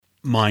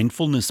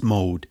Mindfulness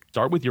mode.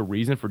 Start with your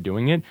reason for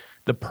doing it.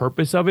 The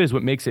purpose of it is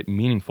what makes it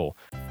meaningful.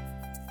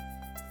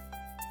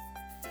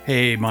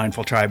 Hey,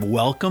 Mindful Tribe,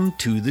 welcome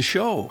to the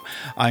show.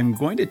 I'm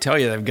going to tell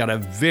you that I've got a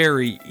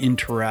very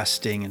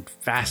interesting and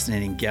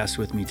fascinating guest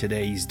with me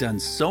today. He's done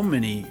so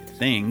many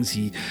things.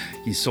 He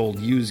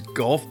sold used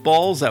golf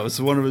balls. That was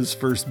one of his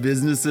first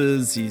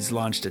businesses. He's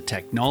launched a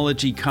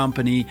technology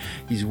company.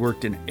 He's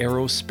worked in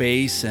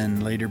aerospace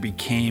and later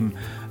became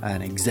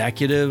an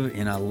executive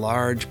in a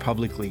large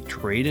publicly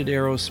traded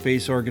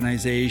aerospace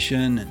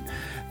organization. And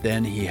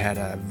then he had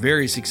a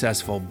very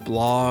successful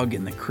blog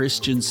in the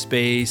Christian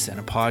space and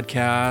a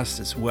podcast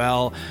as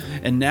well.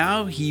 And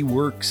now he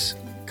works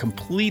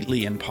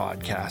completely in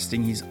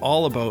podcasting. He's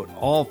all about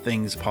all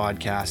things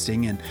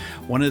podcasting. And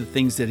one of the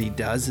things that he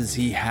does is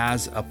he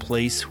has a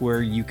place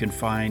where you can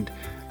find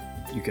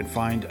a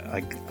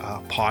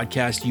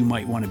podcast you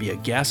might want to be a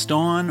guest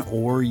on,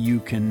 or you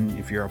can,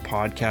 if you're a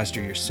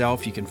podcaster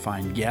yourself, you can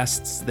find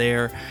guests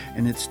there,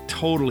 and it's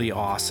totally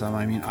awesome.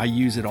 I mean, I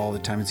use it all the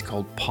time. It's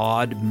called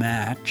Pod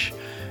Match,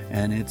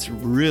 and it's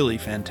really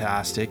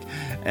fantastic.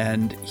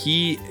 And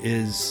he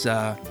is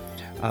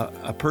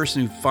a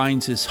person who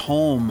finds his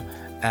home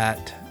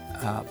at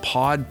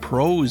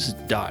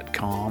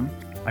podpros.com.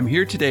 I'm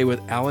here today with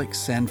Alex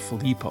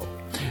Sanfilippo,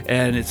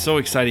 and it's so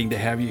exciting to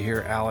have you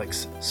here,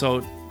 Alex.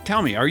 So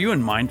tell me, are you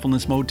in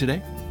mindfulness mode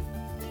today?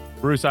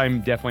 Bruce,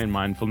 I'm definitely in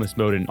mindfulness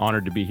mode and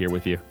honored to be here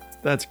with you.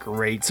 That's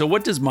great. So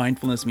what does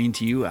mindfulness mean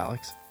to you,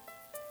 Alex?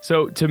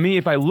 So to me,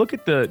 if I look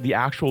at the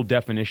actual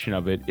definition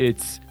of it,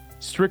 it's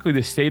strictly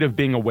the state of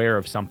being aware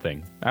of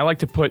something. I like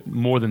to put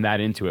more than that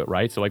into it,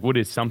 right? So like, what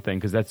is something?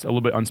 Because that's a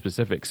little bit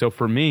unspecific. So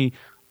for me,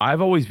 I've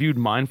always viewed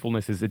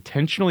mindfulness as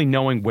intentionally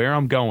knowing where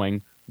I'm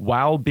going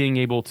while being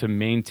able to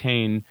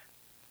maintain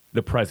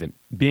the present,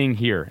 being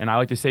here. And I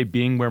like to say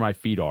being where my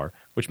feet are,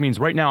 which means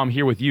right now I'm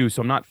here with you.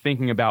 So I'm not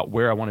thinking about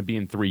where I want to be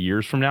in 3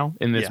 years from now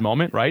in this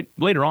moment, right?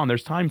 Later on,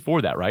 there's time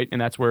for that, right?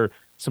 And that's where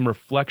some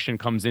reflection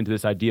comes into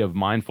this idea of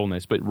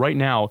mindfulness. But right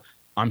now,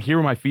 I'm here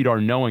where my feet are,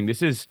 knowing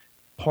this is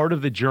part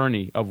of the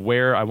journey of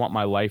where I want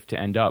my life to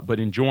end up, but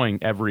enjoying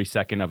every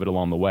second of it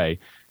along the way.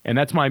 And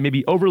that's my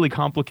maybe overly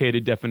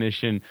complicated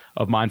definition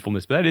of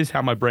mindfulness, but that is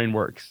how my brain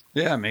works.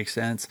 Yeah, it makes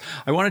sense.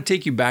 I want to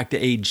take you back to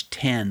age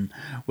 10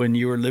 when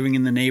you were living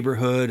in the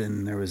neighborhood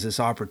and there was this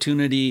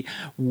opportunity.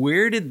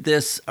 Where did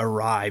this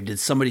arrive? Did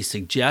somebody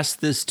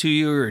suggest this to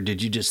you, or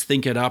did you just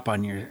think it up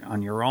on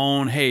your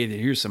own? Hey,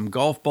 here's some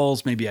golf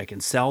balls. Maybe I can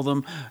sell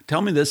them.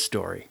 Tell me this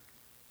story.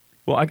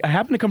 Well, I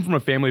happen to come from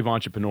a family of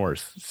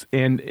entrepreneurs.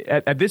 And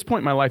at this point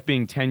in my life,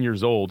 being 10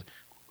 years old,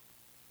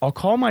 I'll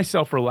call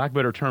myself, for lack of a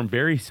better term,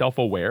 very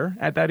self-aware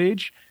at that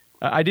age.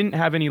 I didn't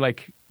have any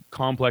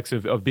complex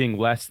of being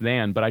less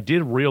than, but I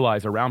did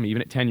realize around me, even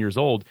at 10 years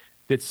old,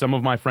 that some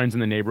of my friends in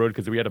the neighborhood,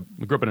 because we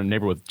grew up in a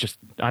neighborhood with just,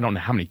 I don't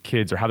know how many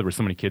kids or how there were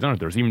so many kids. I don't know if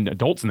there was even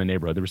adults in the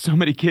neighborhood. There were so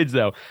many kids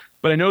though.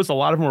 But I noticed a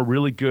lot of them were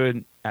really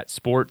good at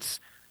sports.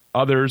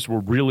 Others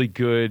were really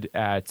good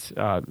at,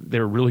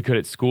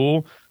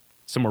 school.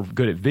 Some were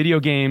good at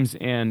video games.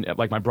 And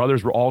my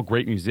brothers were all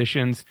great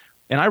musicians.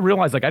 And I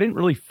realized I didn't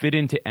really fit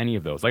into any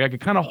of those. I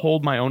could kind of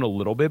hold my own a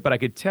little bit, but I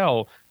could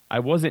tell I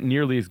wasn't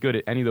nearly as good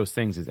at any of those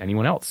things as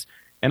anyone else.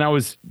 And I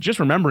was just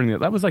remembering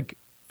that was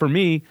for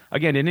me,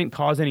 again, it didn't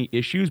cause any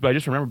issues, but I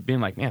just remember being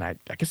like, man, I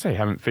guess I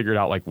haven't figured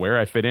out where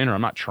I fit in, or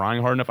I'm not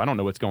trying hard enough. I don't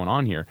know what's going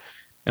on here.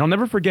 And I'll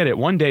never forget it.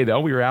 One day though,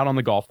 we were out on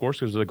the golf course,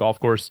 because there's a golf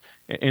course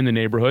in the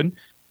neighborhood.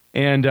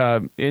 And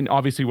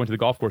obviously we went to the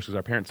golf course because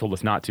our parents told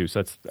us not to. So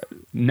that's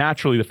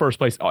naturally the first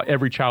place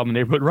every child in the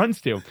neighborhood runs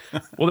to.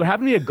 Well, there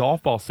happened to be a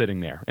golf ball sitting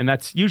there. And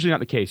that's usually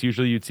not the case.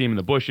 Usually you'd see them in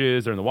the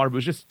bushes or in the water, but it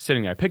was just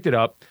sitting there. I picked it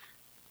up,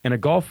 and a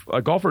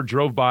golfer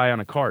drove by on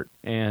a cart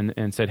and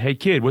said, "Hey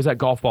kid, what does that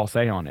golf ball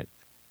say on it?"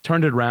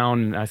 Turned it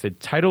around and I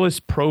said,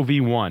 "Titleist Pro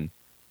V1.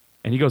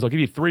 And he goes, "I'll give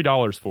you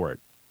 $3 for it."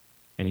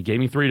 And he gave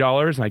me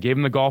 $3 and I gave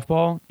him the golf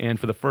ball. And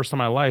for the first time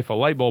in my life, a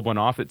light bulb went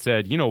off that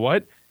said, you know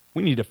what?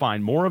 We need to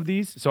find more of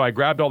these. So I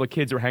grabbed all the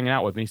kids that were hanging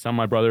out with me, some of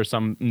my brothers,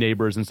 some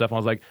neighbors and stuff. And I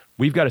was like,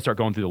 we've got to start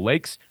going through the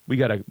lakes. We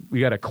got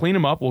to clean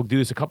them up. We'll do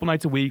this a couple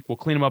nights a week. We'll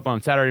clean them up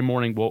on Saturday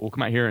morning. We'll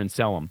come out here and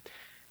sell them.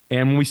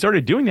 And when we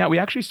started doing that, we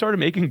actually started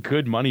making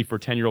good money for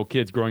 10-year-old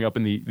kids growing up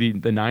in the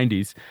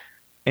 90s.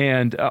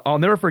 And I'll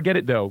never forget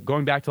it, though.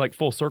 Going back to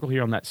full circle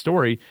here on that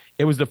story,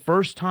 it was the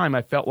first time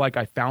I felt like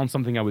I found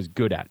something I was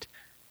good at.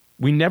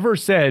 We never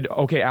said,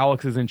 okay,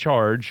 Alex is in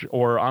charge,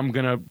 or I'm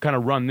going to kind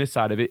of run this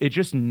side of it. It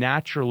just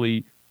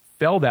naturally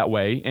fell that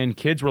way. And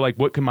kids were like,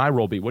 what can my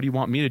role be? What do you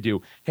want me to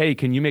do? Hey,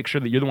 can you make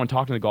sure that you're the one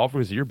talking to the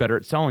golfers? Because you're better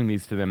at selling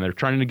these to them. They're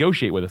trying to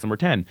negotiate with us, and we're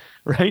 10,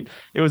 right?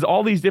 It was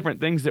all these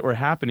different things that were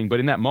happening. But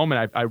in that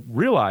moment, I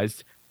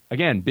realized,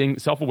 again, being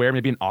self-aware,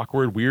 maybe an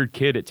awkward, weird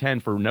kid at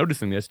 10 for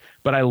noticing this,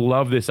 but I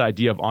love this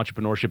idea of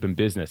entrepreneurship and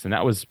business. And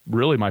that was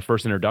really my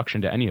first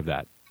introduction to any of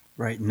that.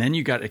 Right. And then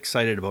you got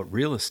excited about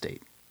real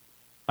estate.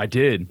 I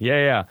did.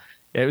 Yeah.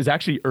 It was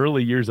actually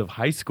early years of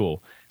high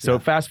school. So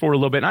fast forward a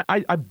little bit, and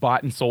I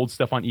bought and sold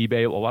stuff on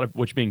eBay, a lot of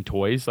which being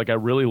toys. I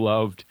really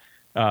loved,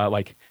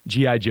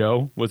 G.I.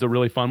 Joe was a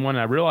really fun one.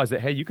 And I realized that,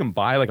 hey, you can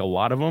buy a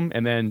lot of them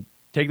and then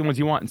take the ones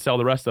you want and sell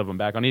the rest of them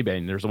back on eBay.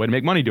 And there's a way to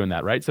make money doing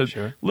that, right? So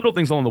Sure. little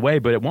things along the way.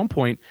 But at one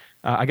point,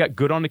 I got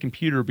good on the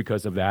computer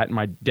because of that. And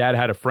my dad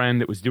had a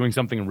friend that was doing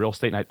something in real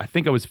estate. And I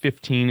think I was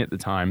 15 at the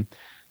time.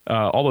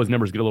 All those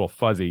numbers get a little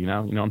fuzzy, you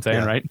know what I'm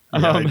saying, right?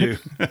 Yeah, I do.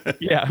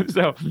 Yeah.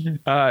 So,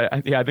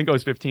 I think I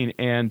was 15.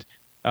 And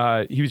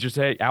he was just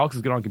saying, Alex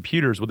is good on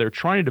computers. Well, they're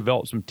trying to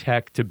develop some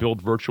tech to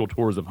build virtual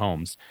tours of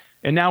homes.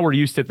 And now we're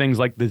used to things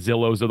like the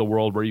Zillows of the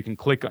world where you can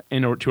click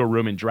into a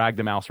room and drag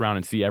the mouse around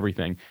and see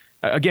everything.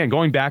 Again,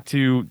 going back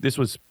to, this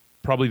was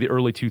probably the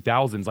early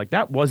 2000s, like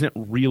that wasn't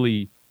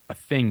really a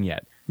thing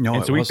yet. No,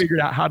 and so it we wasn't. figured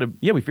out how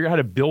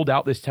to build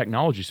out this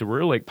technology. So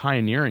we're like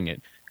pioneering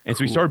it. And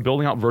so we started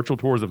building out virtual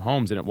tours of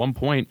homes. And at one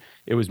point,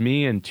 it was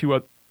me and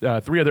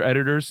three other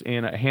editors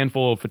and a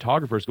handful of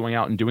photographers going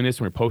out and doing this.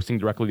 And we're posting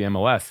directly to the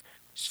MLS.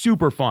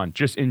 Super fun.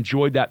 Just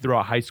enjoyed that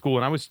throughout high school.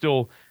 And I was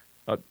still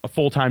a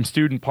full-time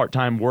student,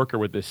 part-time worker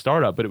with this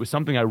startup, but it was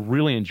something I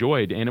really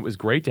enjoyed. And it was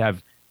great to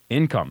have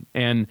income.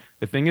 And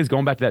the thing is,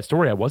 going back to that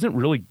story, I wasn't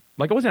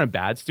a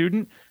bad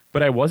student,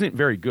 but I wasn't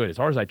very good. As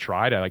hard as I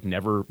tried, I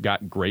never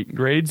got great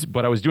grades,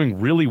 but I was doing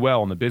really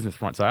well on the business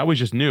front. So I always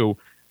just knew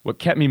what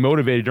kept me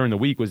motivated during the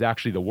week was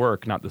actually the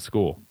work, not the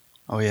school.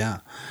 Oh yeah.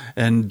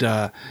 And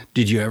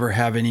did you ever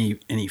have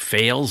any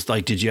fails?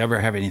 Like, did you ever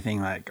have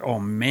anything like, oh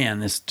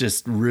man, this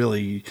just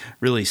really,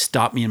 really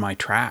stopped me in my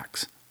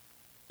tracks?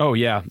 Oh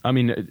yeah. I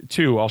mean,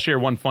 two, I'll share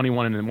one funny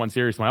one and then one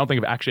serious one. I don't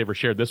think I've actually ever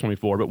shared this one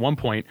before, but at one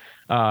point,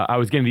 I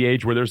was getting to the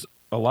age where there's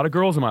a lot of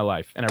girls in my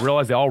life, and I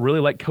realized they all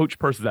really like Coach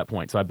purses at that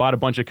point. So I bought a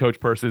bunch of Coach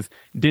purses,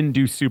 didn't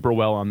do super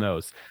well on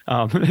those.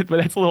 But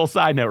that's a little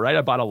side note, right?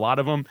 I bought a lot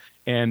of them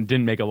and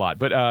didn't make a lot.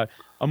 But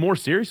a more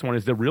serious one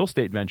is the real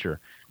estate venture.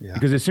 Yeah.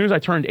 Because as soon as I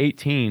turned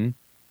 18,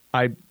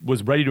 I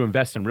was ready to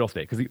invest in real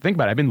estate. Because think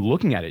about it, I've been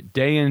looking at it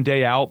day in,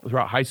 day out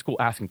throughout high school,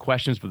 asking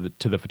questions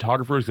to the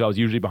photographers, because I was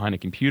usually behind a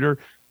computer,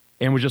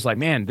 and was just like,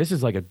 man, this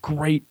is like a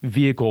great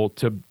vehicle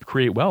to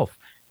create wealth.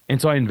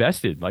 And so I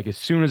invested like as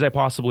soon as I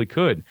possibly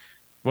could.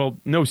 Well,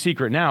 no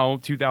secret now,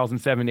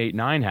 2007, 8,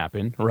 9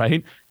 happened,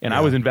 right? And I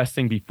was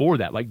investing before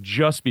that, like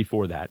just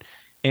before that.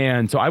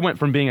 And so I went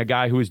from being a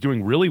guy who was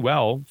doing really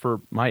well for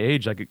my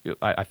age, like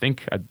I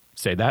think I'd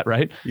say that,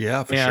 right?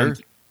 Yeah, for sure.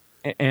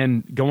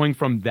 And going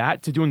from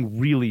that to doing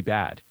really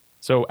bad.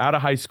 So out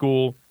of high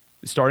school,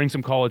 starting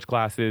some college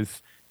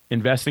classes,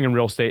 investing in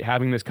real estate,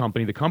 having this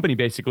company. The company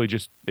basically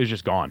is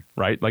just gone,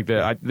 right? Like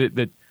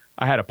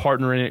I had a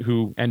partner in it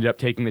who ended up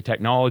taking the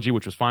technology,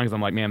 which was fine because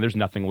I'm like, man, there's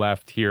nothing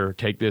left here.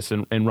 Take this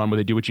and run with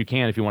it. Do what you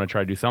can if you want to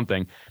try to do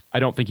something. I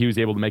don't think he was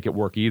able to make it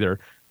work either.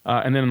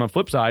 And then on the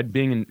flip side,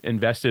 being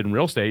invested in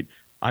real estate,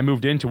 I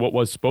moved into what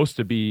was supposed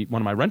to be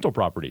one of my rental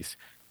properties.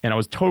 And I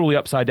was totally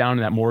upside down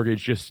in that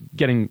mortgage, just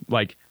getting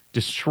like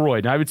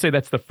destroyed. And I would say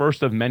that's the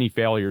first of many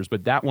failures,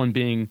 but that one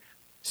being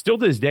still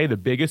to this day the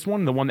biggest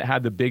one, the one that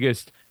had the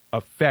biggest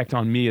effect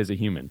on me as a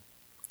human.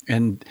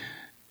 And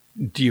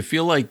do you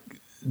feel like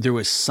there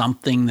was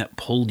something that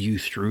pulled you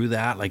through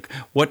that? Like,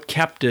 what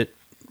kept it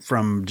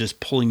from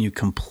just pulling you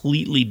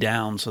completely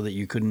down so that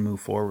you couldn't move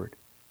forward?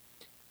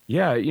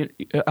 Yeah,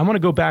 I want to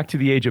go back to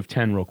the age of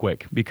 10 real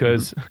quick,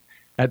 because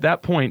at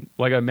that point,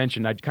 like I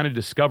mentioned, I'd kind of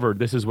discovered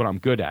this is what I'm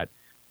good at.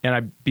 And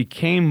I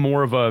became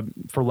more of a,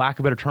 for lack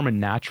of a better term, a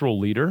natural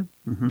leader.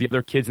 The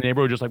other kids in the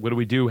neighborhood were just like, what do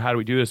we do? How do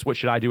we do this? What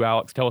should I do,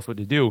 Alex? Tell us what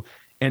to do.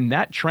 And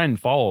that trend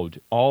followed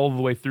all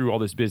the way through all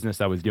this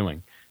business I was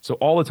doing. So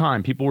all the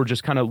time, people were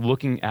just kind of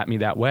looking at me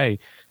that way.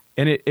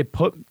 And it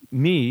put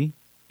me,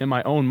 in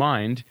my own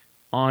mind,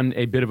 on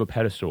a bit of a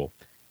pedestal.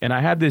 And I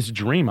had this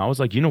dream. I was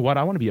like, you know what?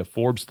 I want to be a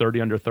Forbes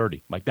 30 under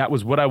 30. Like, that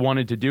was what I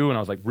wanted to do. And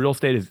I was like, real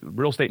estate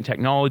and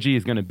technology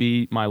is going to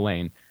be my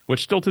lane,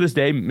 which still to this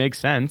day makes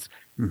sense.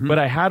 But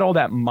I had all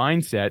that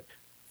mindset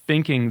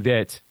thinking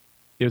that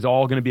it was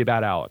all going to be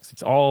about Alex.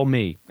 It's all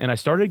me. And I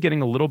started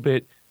getting a little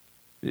bit,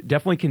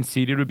 definitely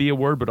conceited would be a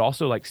word, but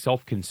also like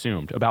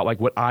self-consumed about like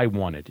what I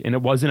wanted. And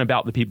it wasn't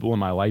about the people in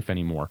my life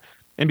anymore.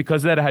 And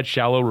because of that, I had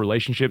shallow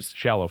relationships,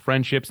 shallow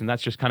friendships, and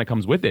that's just kind of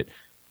comes with it.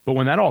 But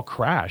when that all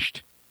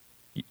crashed,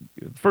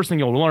 first thing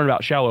you'll learn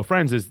about shallow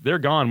friends is they're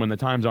gone when the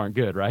times aren't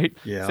good, right?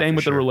 Yeah, Same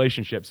with the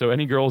relationship. So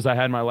any girls I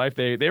had in my life,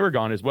 they were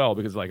gone as well,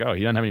 because like, oh,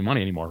 he doesn't have any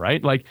money anymore,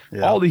 right? Like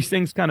all these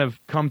things kind of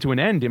come to an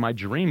end. And my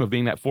dream of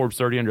being that Forbes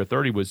 30 under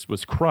 30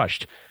 was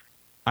crushed.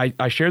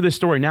 I share this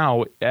story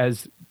now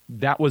as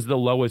that was the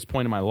lowest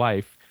point in my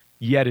life,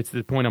 yet it's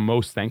the point I'm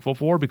most thankful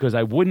for, because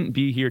I wouldn't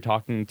be here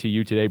talking to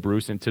you today,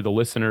 Bruce, and to the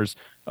listeners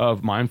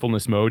of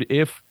Mindfulness Mode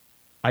if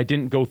I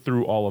didn't go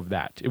through all of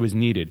that. It was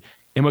needed.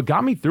 And what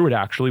got me through it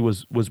actually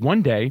was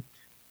one day,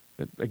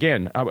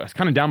 again, I was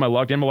kind of down my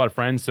luck, didn't have a lot of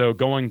friends, so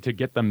going to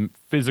get the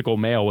physical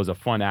mail was a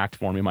fun act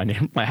for me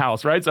in my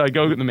house, right? So I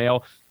go get the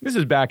mail. This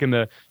is back in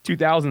the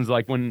 2000s,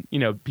 like when,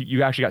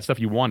 you actually got stuff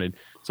you wanted.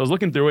 So I was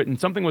looking through it, and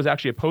something was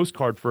actually a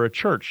postcard for a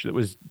church that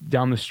was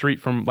down the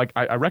street from, like,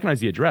 I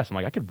recognized the address. I'm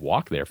like, I could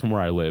walk there from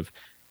where I live.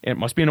 And it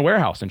must be in a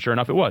warehouse, and sure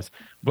enough, it was.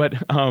 But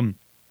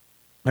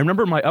I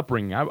remember my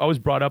upbringing. I was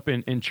brought up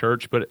in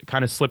church, but it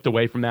kind of slipped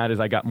away from that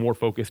as I got more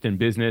focused in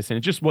business, and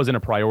it just wasn't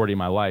a priority in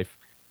my life.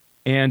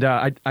 And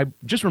I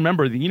just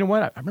remember, you know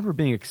what? I remember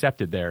being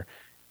accepted there.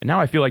 And now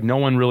I feel like no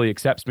one really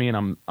accepts me,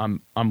 and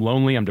I'm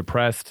lonely, I'm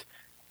depressed,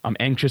 I'm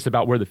anxious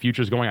about where the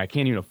future is going. I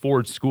can't even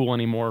afford school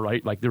anymore,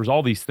 right? Like there's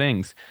all these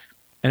things.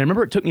 And I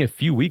remember it took me a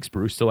few weeks,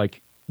 Bruce, to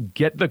like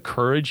get the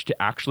courage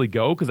to actually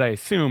go, because I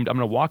assumed I'm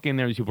going to walk in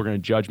there, these people are going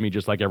to judge me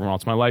just like everyone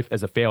else in my life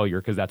as a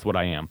failure, because that's what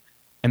I am.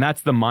 And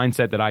that's the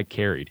mindset that I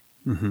carried.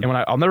 And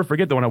I'll never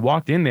forget that when I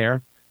walked in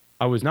there,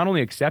 I was not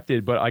only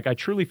accepted, but like I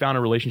truly found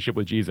a relationship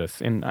with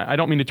Jesus. And I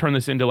don't mean to turn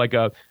this into like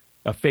a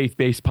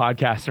faith-based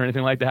podcast or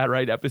anything like that,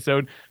 right?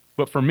 Episode.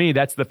 But for me,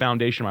 that's the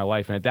foundation of my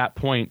life. And at that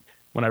point,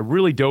 when I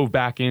really dove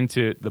back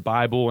into the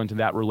Bible, into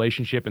that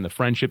relationship and the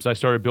friendships I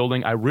started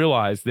building, I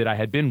realized that I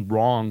had been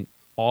wrong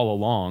all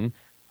along.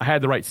 I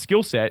had the right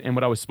skill set and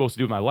what I was supposed to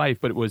do with my life,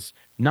 but it was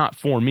not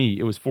for me.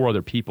 It was for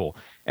other people.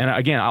 And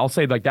again, I'll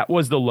say like that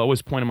was the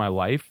lowest point of my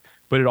life,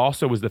 but it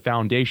also was the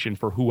foundation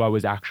for who I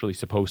was actually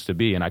supposed to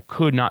be. And I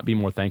could not be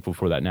more thankful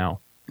for that now.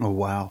 Oh,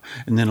 wow.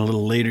 And then a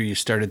little later, you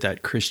started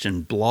that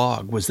Christian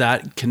blog. Was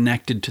that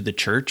connected to the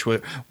church?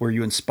 Were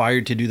you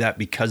inspired to do that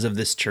because of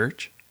this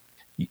church?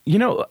 You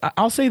know,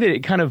 I'll say that it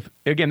kind of,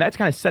 again, that's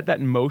kind of set that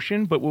in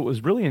motion. But what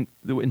was really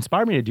what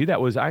inspired me to do that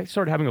was I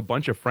started having a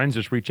bunch of friends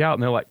just reach out,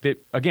 and they're like, that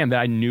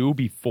I knew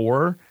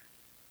before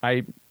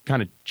I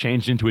kind of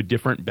changed into a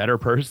different, better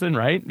person,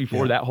 right?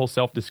 Before that whole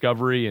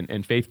self-discovery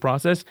and faith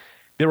process,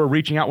 they were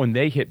reaching out when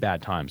they hit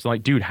bad times.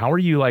 Like, dude, how are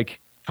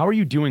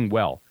you doing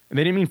well? And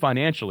they didn't mean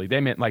financially.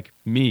 They meant like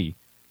me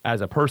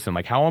as a person.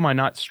 Like, how am I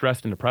not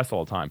stressed and depressed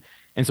all the time?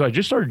 And so I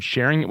just started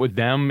sharing it with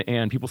them,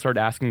 and people started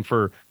asking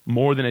for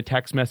more than a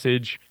text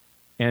message.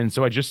 And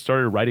so I just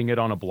started writing it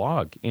on a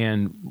blog,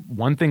 and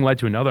one thing led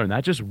to another. And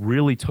that just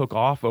really took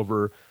off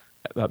over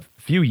a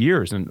few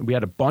years. And we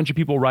had a bunch of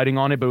people writing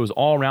on it, but it was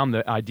all around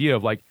the idea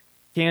of like,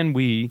 can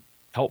we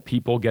help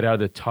people get out of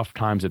the tough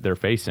times that they're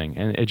facing?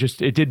 And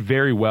it did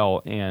very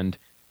well. And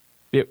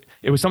it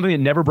was something that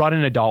never brought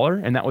in a dollar,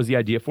 and that was the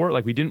idea for it.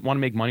 Like, we didn't want to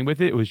make money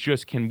with it. It was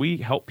just, can we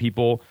help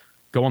people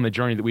go on the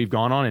journey that we've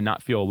gone on and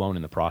not feel alone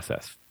in the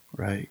process?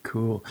 Right,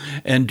 cool.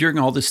 And during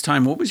all this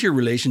time, what was your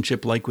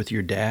relationship like with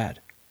your dad?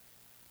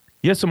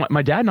 Yeah, so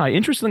my dad and I,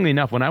 interestingly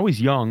enough, when I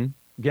was young,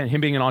 again, him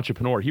being an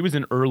entrepreneur, he was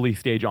an early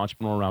stage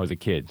entrepreneur when I was a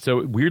kid.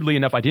 So weirdly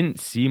enough, I didn't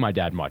see my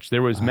dad much.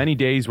 There was many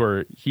days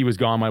where he was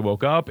gone when I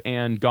woke up,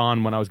 and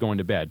gone when I was going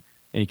to bed.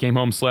 And he came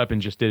home, slept,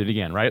 and just did it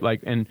again, right?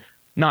 Like, and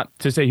not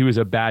to say he was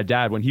a bad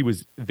dad. When he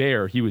was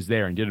there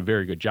and did a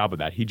very good job of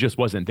that. He just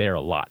wasn't there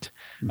a lot.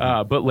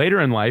 But later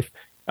in life,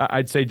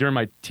 I'd say during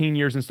my teen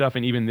years and stuff,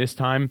 and even this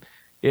time,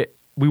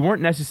 we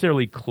weren't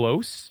necessarily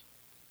close,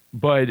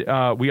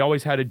 but we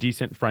always had a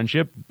decent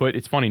friendship. But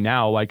it's funny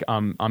now, like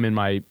I'm in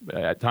my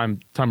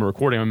time of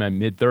recording, I'm in my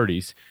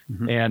mid-30s,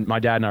 and my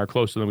dad and I are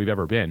closer than we've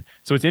ever been.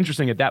 So it's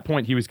interesting. At that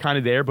point, he was kind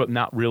of there, but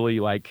not really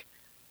like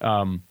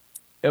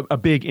a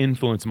big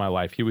influence in my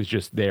life. He was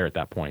just there at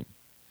that point.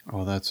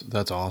 Oh,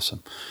 that's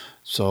awesome.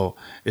 So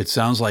it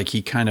sounds like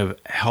he kind of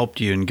helped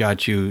you and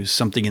got you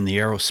something in the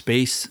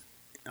aerospace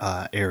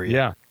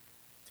area.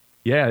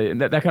 Yeah,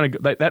 and that kind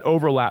of that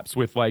overlaps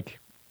with like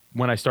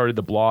when I started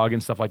the blog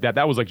and stuff like that.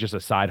 That was like just a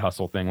side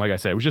hustle thing. Like I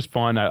said, it was just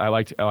fun. I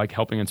like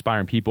helping,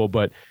 inspiring people.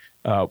 But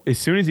as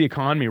soon as the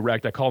economy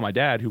wrecked, I called my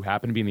dad, who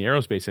happened to be in the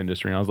aerospace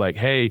industry, and I was like,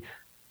 "Hey,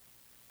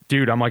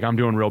 dude, I'm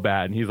doing real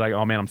bad." And he's like,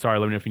 "Oh man, I'm sorry.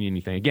 Let me know if you need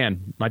anything."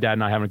 Again, my dad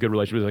and I having a good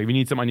relationship. He's like, "If you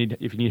need something,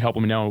 if you need help,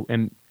 let me know."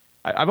 And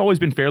I've always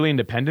been fairly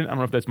independent. I don't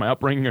know if that's my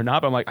upbringing or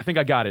not, but I'm like, I think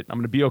I got it. I'm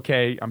going to be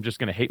okay. I'm just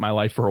going to hate my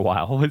life for a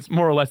while. It's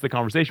more or less the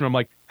conversation. I'm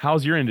like,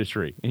 how's your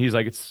industry? And he's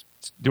like, it's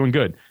doing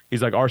good.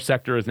 He's like, our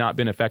sector has not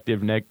been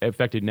affected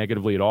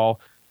negatively at all.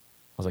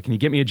 I was like, can you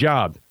get me a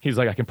job? He's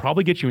like, I can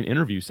probably get you an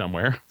interview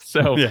somewhere.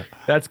 So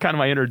that's kind of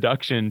my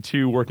introduction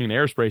to working in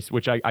aerospace,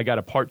 which I got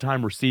a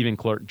part-time receiving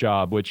clerk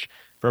job, which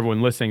for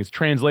everyone listening is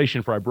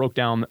translation for I broke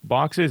down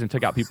boxes and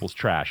took out people's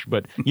trash.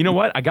 But you know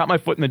what? I got my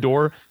foot in the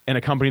door in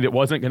a company that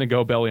wasn't going to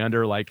go belly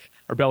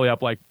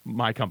up like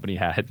my company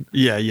had.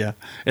 Yeah.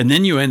 And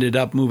then you ended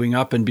up moving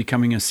up and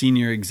becoming a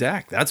senior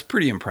exec. That's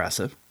pretty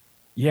impressive.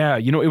 Yeah,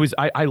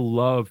 I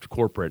loved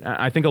corporate.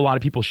 I think a lot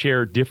of people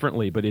share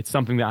differently, but it's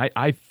something that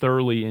I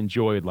thoroughly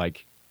enjoyed,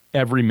 like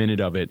every minute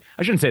of it.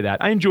 I shouldn't say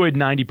that. I enjoyed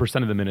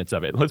 90% of the minutes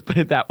of it. Let's put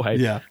it that way.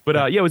 Yeah.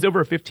 But it was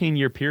over a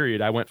 15-year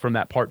period. I went from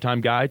that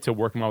part-time guy to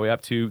working my way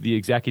up to the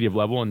executive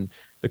level, and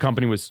the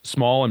company was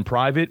small and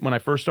private when I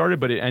first started,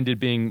 but it ended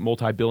being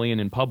multi-billion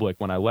in public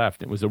when I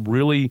left. It was a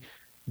really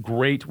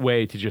great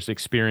way to just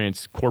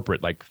experience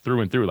corporate, like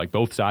through and through, like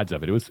both sides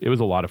of it. It was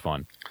a lot of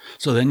fun.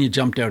 So then you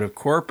jumped out of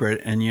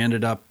corporate and you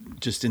ended up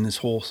just in this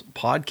whole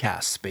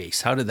podcast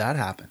space. How did that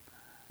happen?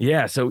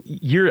 Yeah, so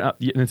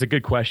it's a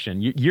good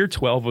question. Year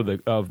 12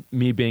 of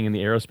me being in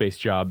the aerospace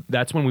job,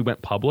 that's when we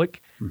went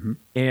public,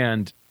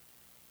 and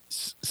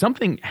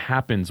something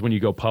happens when you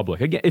go public.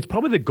 Again, it's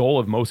probably the goal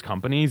of most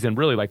companies, and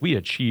really, like, we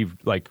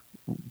achieved like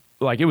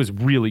it was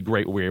really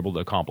great what we were able to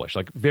accomplish,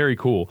 like very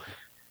cool.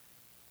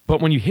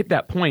 But when you hit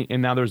that point,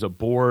 and now there's a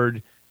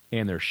board,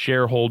 and there's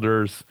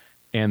shareholders,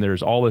 and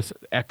there's all this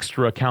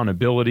extra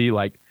accountability,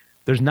 like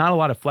there's not a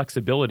lot of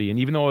flexibility. And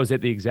even though I was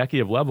at the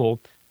executive level,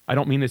 I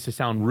don't mean this to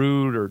sound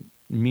rude or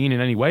mean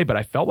in any way, but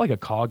I felt like a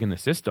cog in the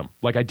system.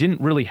 Like I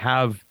didn't really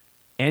have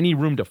any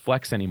room to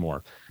flex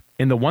anymore.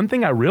 And the one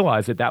thing I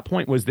realized at that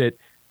point was that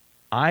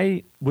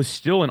I was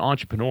still an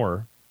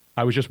entrepreneur.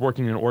 I was just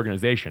working in an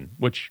organization,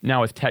 which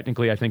now has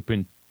technically, I think,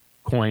 been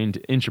coined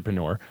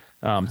intrapreneur.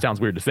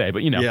 Sounds weird to say,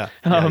 but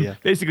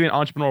basically an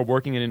entrepreneur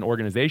working in an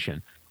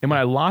organization. And when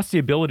I lost the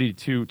ability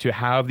to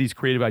have these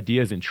creative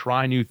ideas and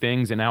try new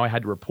things, and now I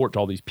had to report to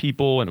all these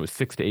people, and it was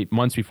 6 to 8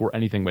 months before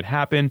anything would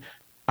happen,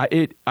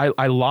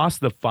 I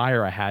lost the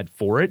fire I had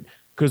for it,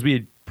 because we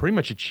had pretty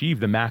much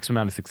achieved the maximum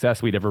amount of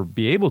success we'd ever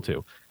be able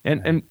to.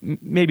 And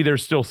maybe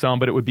there's still some,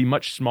 but it would be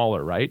much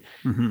smaller, right?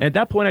 Mm-hmm. And at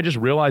that point, I just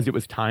realized it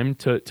was time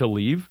to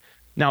leave.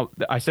 Now,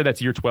 I said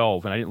that's year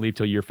 12, and I didn't leave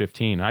till year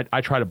 15.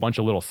 I tried a bunch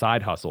of little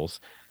side hustles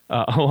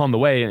along the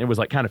way, and it was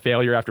like kind of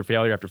failure after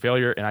failure after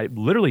failure. And I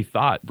literally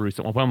thought, Bruce,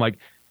 at one point, I'm like,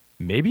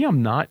 maybe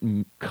I'm not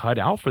cut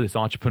out for this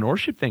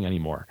entrepreneurship thing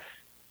anymore.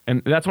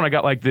 And that's when I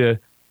got like I don't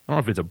know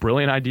if it's a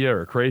brilliant idea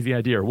or a crazy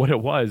idea or what it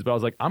was, but I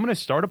was like, I'm going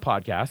to start a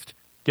podcast.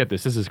 Get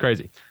this is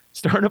crazy.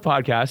 Start a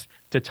podcast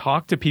to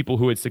talk to people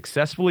who had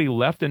successfully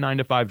left a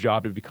 9-to-5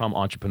 job to become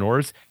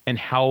entrepreneurs and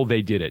how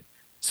they did it,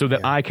 so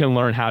that I can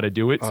learn how to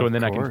do it.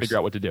 Then I can figure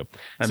out what to do.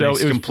 That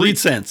makes complete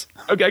sense.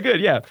 Okay,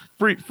 good. Yeah.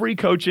 Free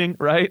coaching,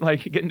 right?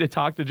 Like getting to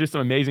talk to just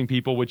some amazing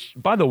people, which,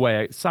 by the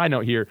way, side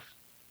note here,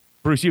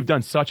 Bruce, you've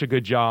done such a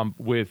good job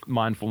with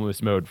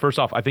mindfulness mode. First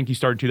off, I think you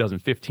started in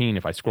 2015,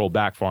 if I scroll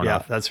back far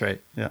enough. Yeah, that's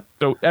right. Yeah.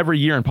 So every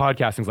year in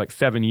podcasting is like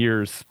 7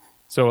 years.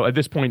 So at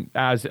this point,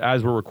 as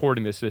we're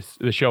recording this,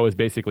 the show is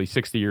basically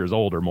 60 years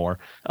old or more,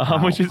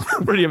 which is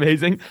pretty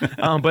amazing.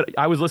 But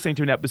I was listening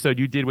to an episode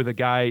you did with a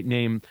guy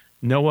named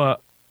Noah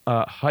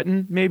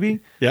Hutton, maybe.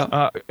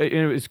 Yeah.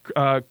 It was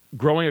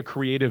growing a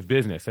creative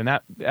business, and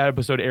that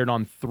episode aired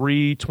on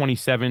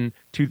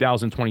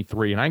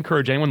 3/27/2023. And I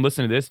encourage anyone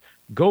listening to this,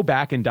 go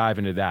back and dive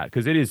into that,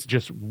 because it is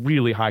just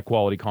really high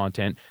quality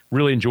content.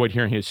 Really enjoyed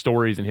hearing his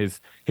stories and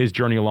his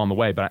journey along the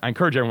way. But I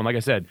encourage everyone, like I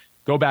said,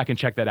 go back and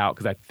check that out,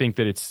 because I think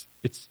that it's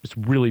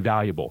really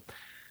valuable.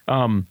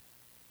 And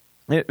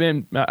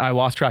I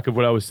lost track of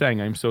what I was saying.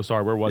 I'm so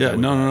sorry. Where was I? Yeah,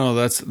 no.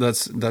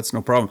 That's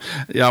no problem.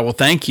 Yeah, well,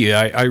 thank you.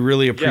 I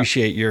really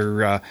appreciate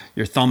your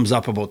thumbs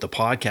up about the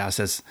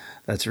podcast.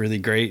 That's really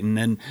great. And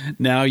then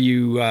now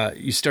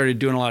you started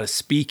doing a lot of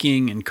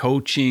speaking and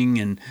coaching,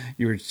 and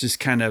you were just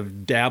kind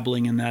of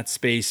dabbling in that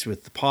space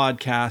with the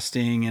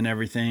podcasting and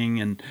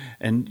everything.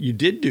 And you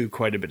did do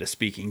quite a bit of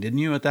speaking, didn't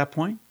you, at that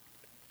point?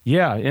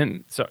 Yeah,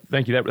 and so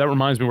thank you. That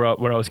reminds me where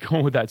I was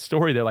going with that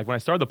story there. Like when I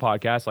started the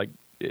podcast, like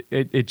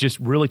it just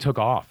really took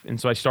off. And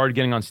so I started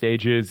getting on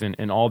stages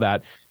and all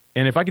that.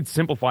 And if I could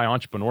simplify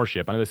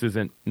entrepreneurship, I know this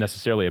isn't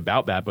necessarily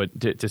about that, but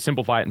to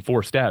simplify it in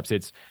 4 steps,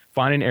 it's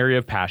find an area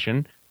of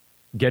passion,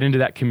 get into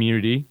that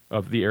community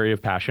of the area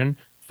of passion,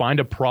 find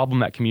a problem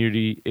that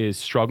community is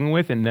struggling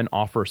with, and then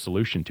offer a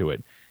solution to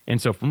it.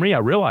 And so for me, I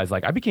realized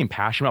like I became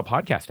passionate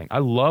about podcasting. I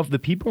love the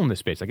people in this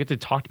space. I get to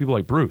talk to people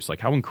like Bruce. Like,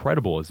 how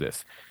incredible is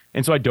this?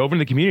 And so I dove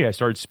into the community. I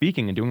started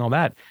speaking and doing all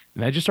that.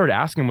 And I just started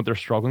asking them what they're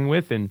struggling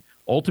with, and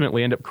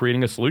ultimately end up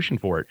creating a solution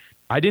for it.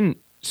 I didn't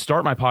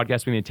start my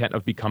podcast with the intent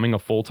of becoming a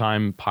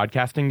full-time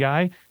podcasting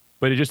guy,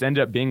 but it just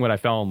ended up being what I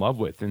fell in love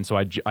with. And so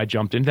I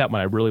jumped into that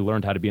when I really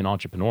learned how to be an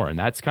entrepreneur. And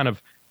that's kind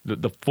of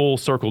the full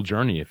circle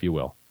journey, if you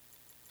will.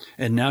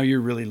 And now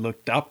you're really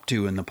looked up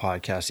to in the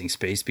podcasting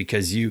space,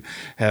 because you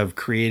have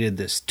created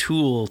this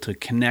tool to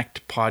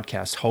connect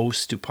podcast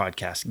hosts to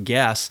podcast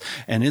guests.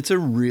 And it's a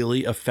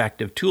really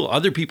effective tool.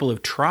 Other people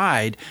have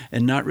tried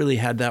and not really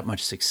had that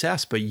much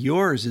success, but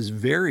yours is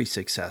very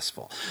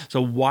successful. So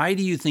why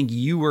do you think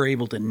you were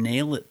able to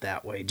nail it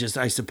that way? Just,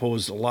 I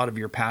suppose, a lot of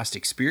your past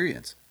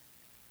experience.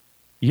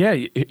 Yeah,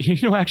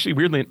 actually,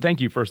 weirdly, thank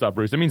you first off,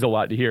 Bruce. It means a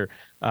lot to hear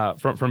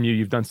from you.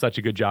 You've done such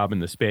a good job in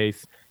the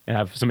space and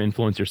have some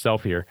influence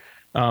yourself here.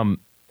 I'm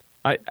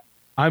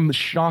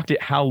shocked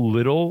at how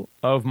little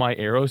of my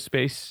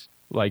aerospace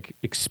like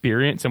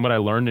experience and what I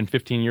learned in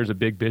 15 years of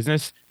big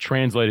business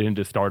translated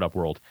into startup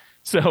world.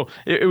 So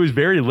it was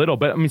very little,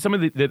 but I mean, some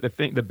of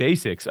the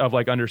basics of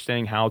like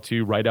understanding how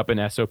to write up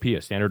an SOP,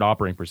 a standard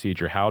operating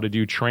procedure, how to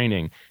do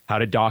training, how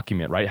to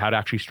document, right? How to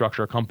actually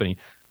structure a company.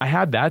 I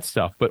had that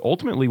stuff, but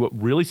ultimately what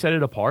really set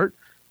it apart,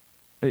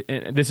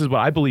 and this is what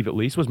I believe at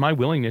least, was my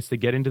willingness to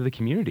get into the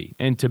community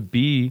and to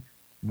be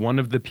one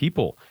of the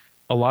people.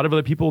 A lot of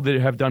other people that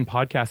have done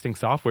podcasting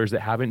softwares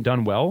that haven't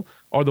done well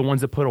are the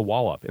ones that put a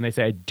wall up and they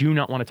say, I do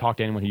not want to talk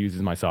to anyone who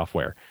uses my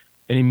software.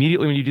 And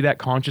immediately when you do that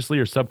consciously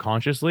or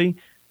subconsciously,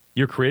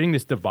 you're creating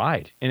this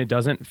divide and it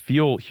doesn't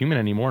feel human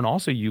anymore. And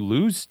also you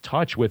lose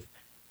touch with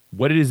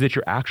what it is that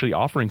you're actually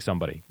offering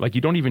somebody. Like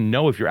you don't even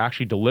know if you're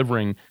actually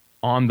delivering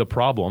on the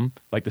problem,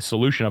 like the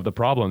solution of the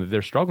problem that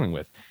they're struggling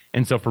with.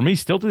 And so for me,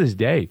 still to this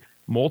day,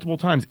 multiple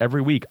times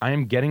every week, I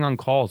am getting on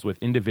calls with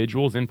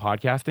individuals in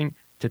podcasting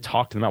to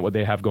talk to them about what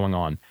they have going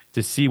on,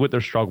 to see what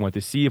they're struggling with,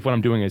 to see if what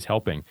I'm doing is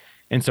helping.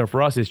 And so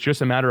for us, it's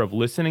just a matter of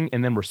listening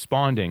and then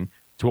responding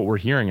to what we're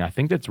hearing. I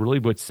think that's really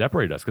what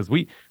separated us, because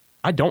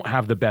I don't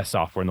have the best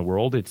software in the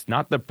world. It's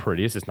not the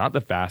prettiest. It's not the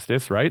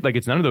fastest, right? Like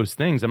it's none of those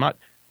things. I'm not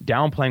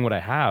downplaying what I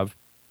have,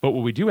 but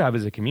what we do have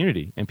is a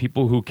community and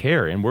people who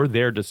care, and we're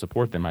there to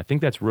support them. I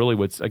think that's really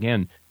what's,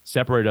 again,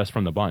 separated us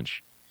from the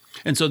bunch.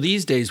 And so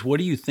these days, what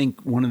do you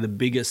think one of the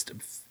biggest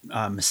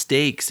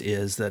mistakes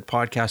is that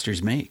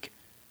podcasters make?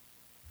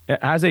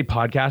 As a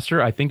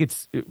podcaster, I think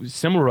it's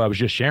similar to what I was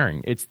just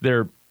sharing. It's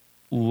their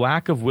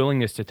lack of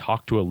willingness to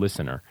talk to a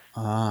listener.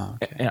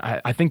 Okay. And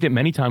I think that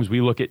many times we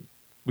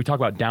talk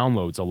about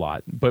downloads a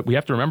lot, but we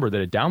have to remember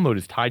that a download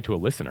is tied to a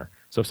listener.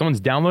 So if someone's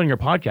downloading your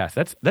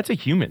podcast, that's a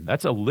human,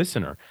 that's a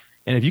listener.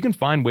 And if you can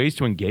find ways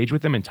to engage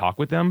with them and talk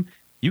with them,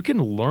 you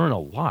can learn a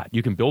lot.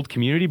 You can build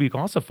community, but you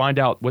can also find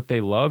out what they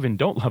love and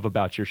don't love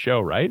about your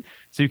show, right?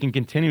 So you can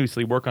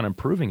continuously work on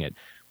improving it.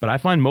 But I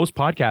find most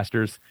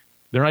podcasters,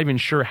 they're not even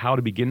sure how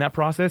to begin that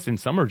process. And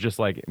some are just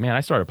like, man,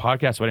 I started a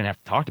podcast so I didn't have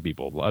to talk to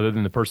people other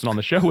than the person on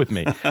the show with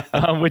me,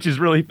 which is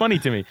really funny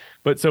to me.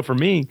 But so for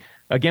me,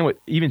 again, what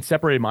even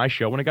separated my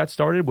show when it got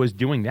started was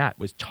doing that,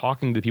 was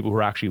talking to the people who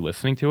are actually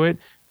listening to it.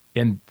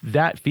 And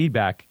that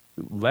feedback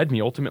led me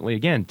ultimately,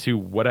 again, to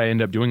what I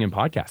ended up doing in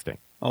podcasting.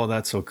 Oh,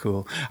 that's so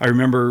cool. I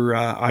remember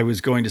I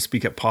was going to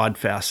speak at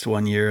PodFest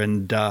one year,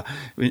 and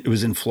it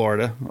was in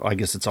Florida. I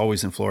guess it's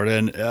always in Florida.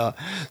 And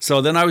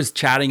so then I was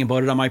chatting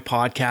about it on my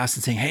podcast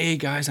and saying, hey,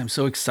 guys, I'm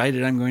so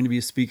excited. I'm going to be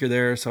a speaker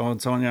there. So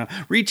and so on. Yeah.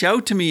 Reach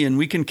out to me and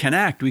we can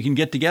connect. We can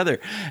get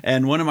together.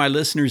 And one of my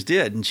listeners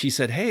did. And she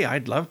said, hey,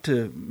 I'd love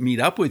to meet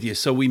up with you.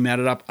 So we met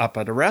up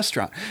at a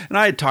restaurant. And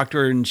I had talked to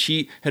her, and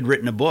she had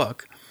written a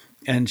book.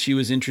 And she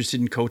was interested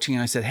in coaching.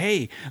 And I said,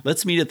 hey,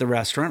 let's meet at the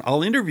restaurant.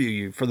 I'll interview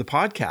you for the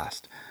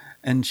podcast.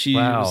 And she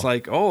was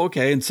like, oh,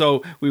 okay. And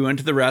so we went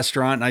to the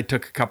restaurant, and I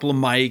took a couple of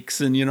mics,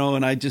 and,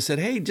 and I just said,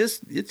 hey,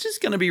 it's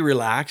just going to be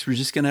relaxed. We're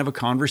just going to have a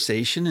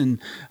conversation, and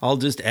I'll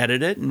just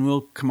edit it, and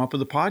we'll come up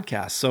with a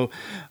podcast. So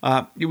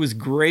it was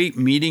great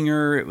meeting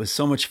her. It was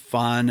so much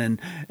fun.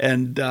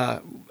 And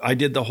I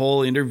did the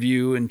whole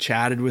interview and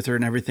chatted with her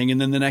and everything.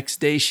 And then the next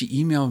day she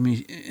emailed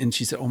me, and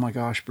she said, oh my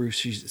gosh, Bruce,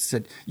 she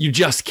said, you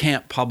just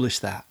can't publish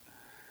that.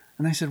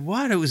 And I said,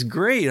 what? It was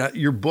great.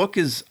 Your book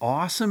is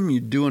awesome.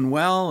 You're doing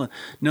well.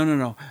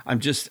 No. I'm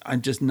just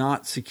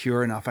not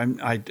secure enough.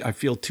 I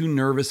feel too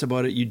nervous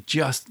about it. You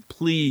just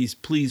please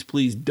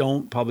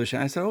don't publish it.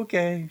 And I said,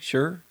 okay,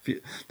 sure.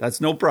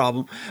 That's no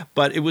problem.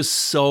 But it was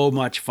so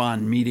much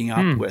fun meeting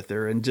up with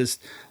her and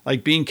just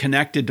like being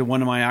connected to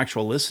one of my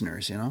actual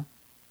listeners,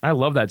 I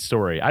love that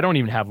story. I don't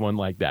even have one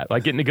like that.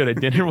 Like getting to go to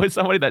dinner with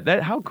somebody,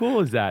 that how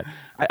cool is that?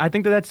 I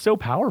think that's so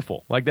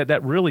powerful. Like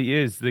that really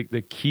is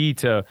the key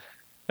to,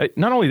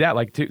 not only that,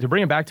 like to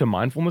bring it back to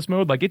mindfulness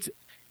mode, like it's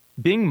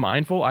being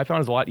mindful, I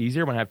found is a lot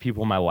easier when I have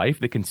people in my life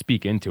that can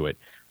speak into it.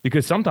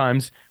 Because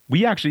sometimes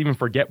we actually even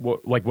forget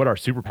what our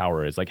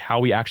superpower is, like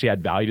how we actually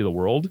add value to the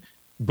world.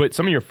 But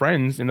some of your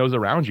friends and those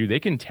around you, they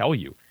can tell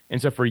you.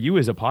 And so for you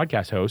as a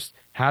podcast host,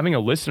 having a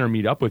listener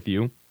meet up with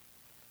you,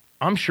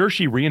 I'm sure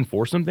she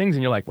reinforced some things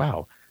and you're like,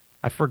 wow,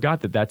 I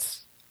forgot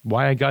that's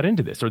why I got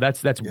into this, or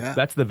that's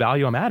the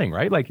value I'm adding,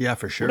 right? Like, yeah,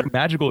 for sure. What a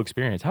magical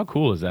experience. How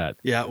cool is that?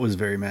 Yeah, it was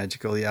very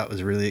magical. Yeah, it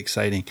was really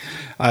exciting.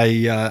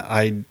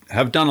 I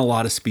have done a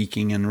lot of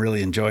speaking and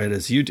really enjoy it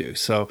as you do.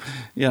 So,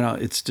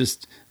 it's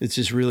just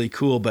really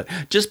cool. But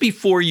just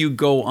before you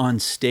go on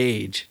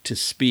stage to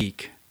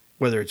speak,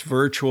 whether it's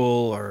virtual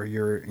or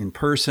you're in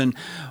person,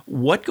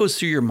 what goes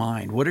through your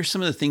mind? What are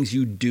some of the things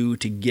you do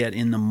to get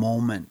in the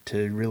moment,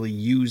 to really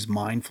use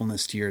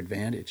mindfulness to your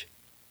advantage?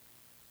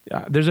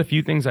 There's a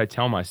few things I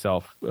tell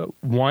myself.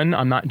 One,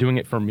 I'm not doing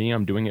it for me.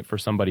 I'm doing it for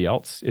somebody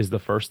else is the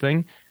first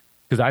thing.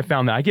 Because I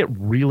found that I get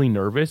really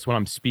nervous when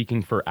I'm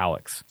speaking for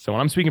Alex. So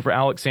when I'm speaking for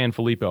Alex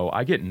Sanfilippo,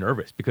 I get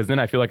nervous because then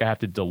I feel like I have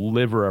to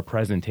deliver a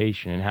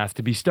presentation. It has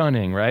to be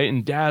stunning, right?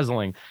 And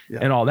dazzling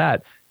and all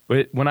that.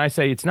 But when I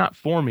say it's not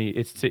for me,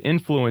 it's to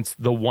influence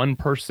the one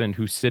person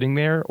who's sitting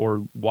there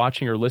or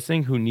watching or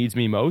listening who needs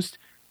me most.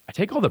 I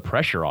take all the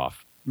pressure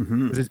off.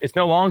 Mm-hmm. It's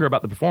no longer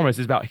about the performance.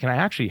 It's about, can I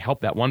actually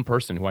help that one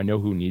person who I know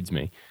who needs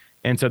me?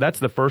 And so that's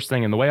the first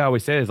thing. And the way I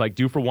always say it is like,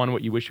 do for one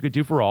what you wish you could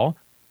do for all,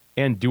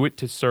 and do it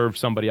to serve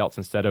somebody else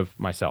instead of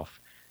myself.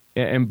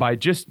 And by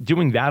just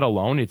doing that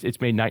alone, it's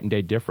made night and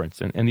day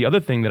difference. And the other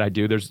thing that I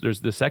do, there's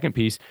the second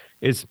piece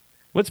is,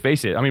 let's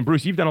face it. I mean,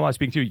 Bruce, you've done a lot of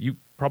speaking too. You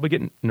probably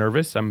get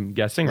nervous, I'm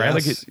guessing,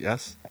 right?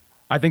 Yes.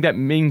 I think that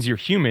means you're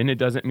human. It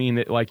doesn't mean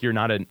that like you're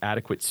not an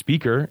adequate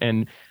speaker.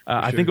 And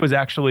I think it was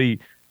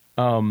actually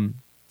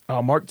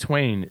Mark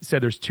Twain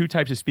said there's two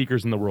types of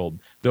speakers in the world: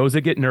 those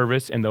that get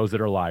nervous and those that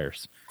are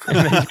liars. And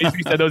he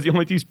basically said those are the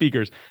only two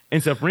speakers.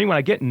 And so for me, when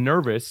I get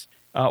nervous,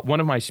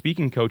 one of my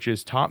speaking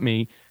coaches taught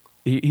me,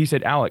 he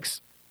said,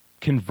 Alex,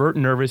 convert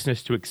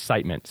nervousness to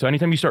excitement. So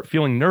anytime you start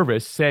feeling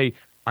nervous, say,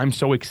 I'm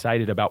so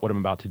excited about what I'm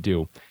about to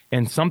do.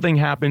 And something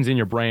happens in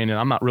your brain, and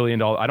I'm not really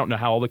into I don't know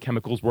how all the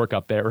chemicals work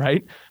up there,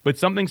 right? But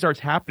something starts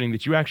happening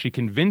that you actually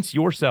convince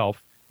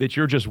yourself that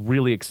you're just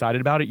really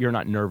excited about it. You're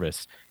not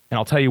nervous. And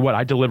I'll tell you what,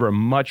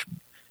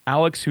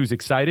 Alex who's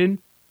excited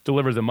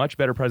delivers a much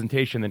better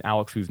presentation than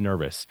Alex who's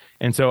nervous.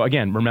 And so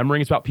again,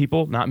 remembering it's about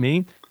people, not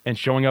me, and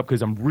showing up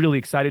because I'm really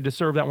excited to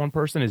serve that one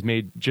person has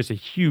made just a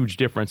huge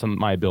difference on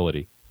my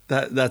ability.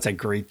 That's a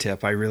great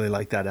tip. I really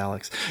like that,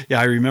 Alex. Yeah,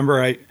 I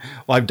remember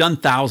I've done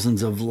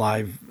thousands of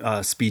live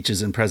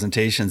speeches and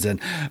presentations,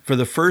 and for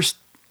the first,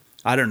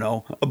 I don't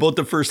know, about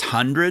the first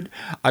 100,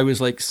 I was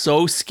like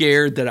so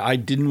scared that I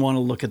didn't want to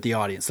look at the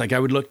audience. Like I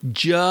would look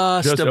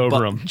just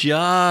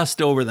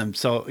over them.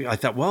 So I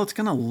thought, well, it's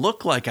going to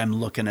look like I'm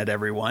looking at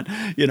everyone,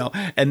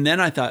 And then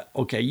I thought,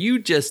 okay, you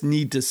just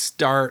need to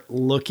start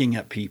looking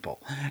at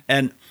people.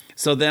 And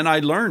so then I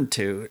learned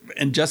to,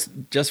 and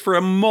just for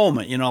a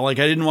moment, like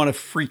I didn't want to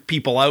freak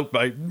people out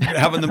by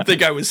having them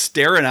think I was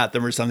staring at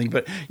them or something,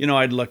 but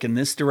I'd look in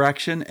this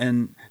direction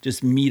and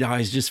just meet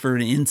eyes just for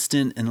an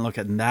instant, and look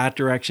in that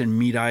direction,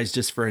 meet eyes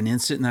just for an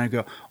instant, and then I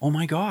go, oh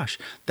my gosh,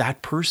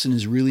 that person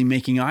is really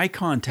making eye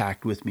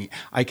contact with me.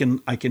 I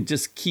can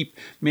just keep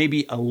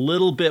maybe a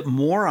little bit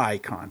more eye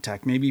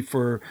contact, maybe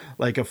for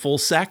like a full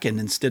second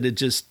instead of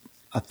just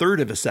a third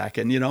of a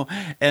second,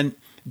 and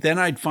then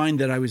I'd find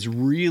that I was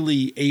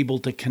really able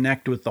to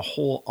connect with the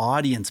whole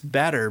audience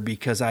better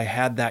because I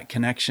had that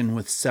connection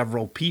with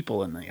several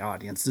people in the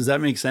audience. Does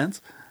that make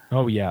sense?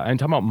 Oh, yeah. And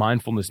talking about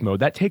mindfulness mode,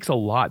 that takes a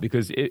lot,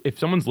 because if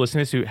someone's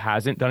listening to this who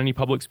hasn't done any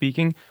public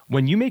speaking,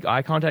 when you make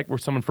eye contact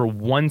with someone for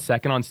 1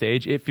 second on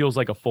stage, it feels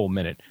like a full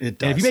minute. It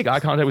does. And if you make eye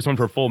contact with someone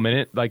for a full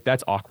minute, like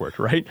that's awkward,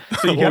 right?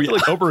 So you have to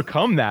like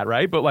overcome that,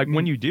 right? But like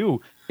when you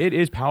do, it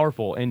is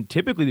powerful. And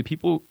typically the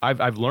people,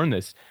 I've learned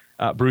this,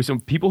 Bruce,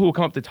 and people who will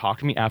come up to talk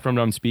to me after I'm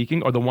done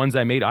speaking are the ones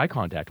I made eye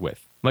contact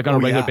with, like on a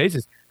regular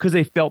basis, because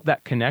they felt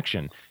that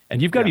connection.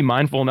 And you've got to be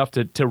mindful enough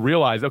to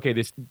realize, okay,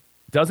 this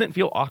doesn't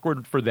feel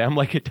awkward for them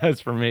like it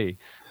does for me.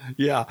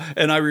 Yeah.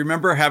 And I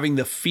remember having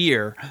the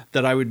fear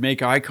that I would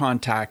make eye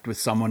contact with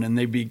someone and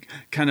they'd be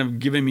kind of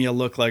giving me a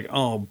look like,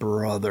 oh,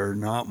 brother,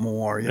 not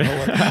more.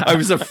 I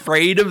was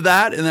afraid of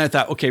that. And then I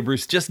thought, okay,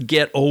 Bruce, just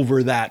get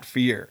over that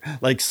fear.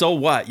 Like, so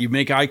what? You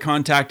make eye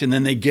contact and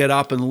then they get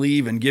up and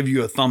leave and give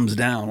you a thumbs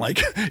down.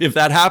 Like, if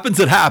that happens,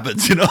 it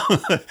happens,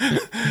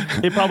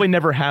 It probably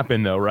never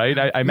happened though, right?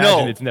 I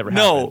imagine it's never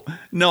happened.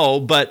 No.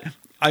 But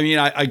I mean,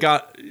 I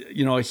got,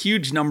 a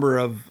huge number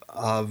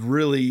of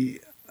really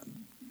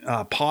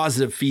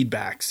positive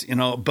feedbacks,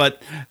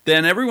 but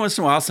then every once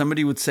in a while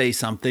somebody would say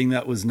something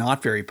that was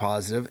not very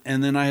positive,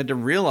 and then I had to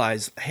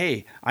realize,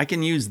 hey, I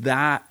can use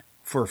that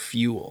for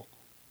fuel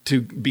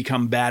to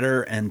become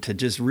better, and to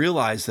just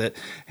realize that,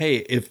 hey,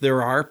 if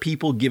there are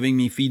people giving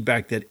me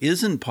feedback that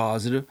isn't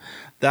positive,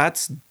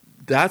 that's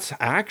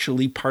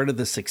actually part of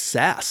the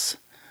success.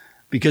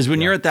 Because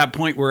when you're at that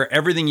point where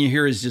everything you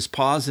hear is just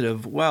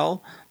positive,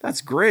 well,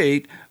 that's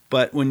great.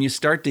 But when you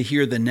start to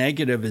hear the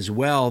negative as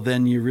well,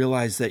 then you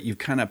realize that you've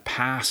kind of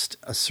passed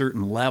a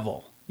certain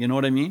level. You know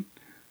what I mean?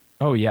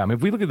 Oh, yeah. I mean,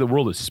 if we look at the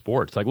world of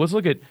sports, like let's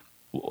look at,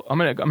 I'm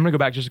gonna go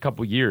back just a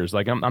couple of years.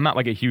 Like I'm not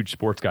like a huge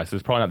sports guy, so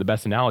it's probably not the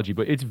best analogy,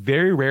 but it's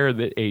very rare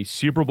that a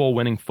Super Bowl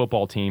winning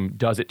football team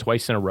does it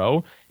twice in a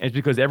row. And it's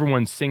because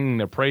everyone's singing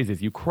their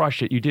praises. You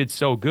crush it. You did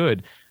so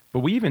good. But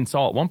we even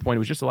saw at one point, it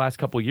was just the last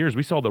couple of years,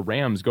 we saw the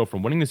Rams go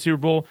from winning the Super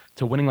Bowl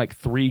to winning like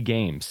 3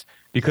 games.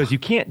 Because you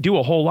can't do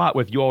a whole lot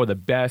with you all are the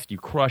best, you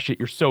crush it,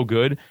 you're so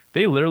good.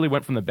 They literally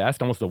went from the best,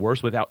 almost the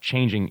worst, without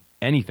changing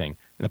anything.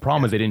 And the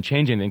problem is they didn't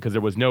change anything because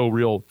there was no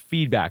real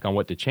feedback on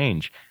what to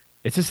change.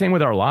 It's the same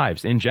with our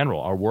lives in general.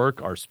 Our work,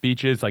 our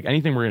speeches, like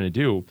anything we're going to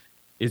do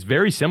is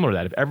very similar to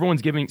that. If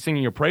everyone's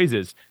singing your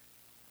praises,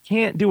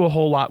 can't do a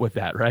whole lot with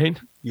that, right?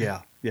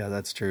 Yeah,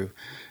 that's true.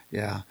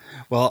 Yeah.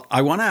 Well,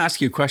 I want to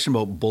ask you a question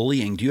about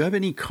bullying. Do you have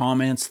any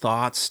comments,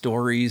 thoughts,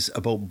 stories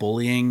about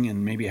bullying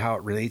and maybe how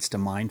it relates to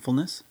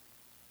mindfulness?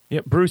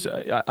 Yeah, Bruce,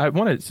 I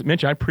want to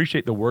mention, I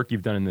appreciate the work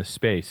you've done in this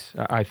space.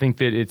 I think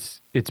that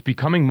it's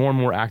becoming more and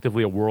more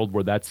actively a world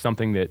where that's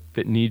something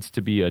that needs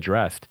to be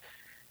addressed.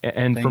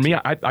 And for me,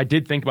 I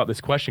did think about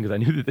this question because I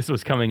knew that this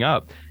was coming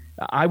up.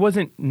 I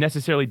wasn't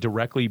necessarily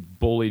directly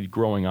bullied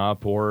growing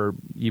up or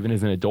even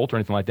as an adult or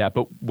anything like that,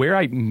 but where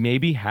I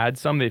maybe had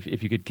some,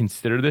 if you could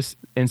consider this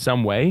in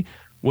some way,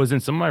 was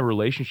in some of my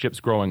relationships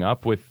growing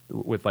up with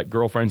like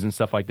girlfriends and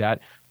stuff like that.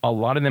 A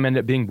lot of them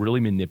ended up being really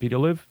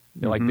manipulative.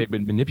 Like they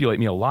would manipulate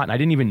me a lot and I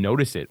didn't even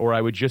notice it, or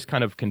I would just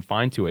kind of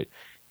confine to it.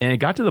 And it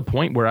got to the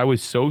point where I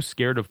was so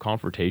scared of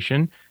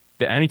confrontation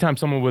that anytime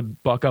someone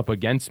would buck up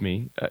against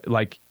me,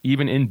 like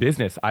even in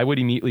business, I would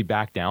immediately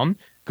back down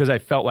because I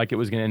felt like it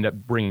was going to end up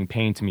bringing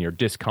pain to me or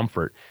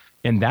discomfort.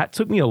 And that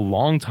took me a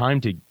long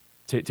time to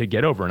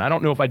get over. And I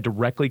don't know if I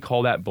directly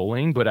call that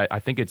bullying, but I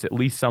think it's at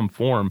least some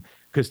form,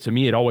 because to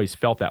me, it always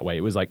felt that way.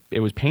 It was like,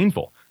 it was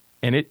painful.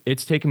 And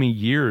it's taken me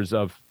years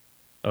of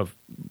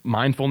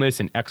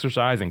mindfulness and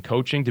exercise and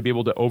coaching to be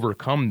able to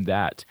overcome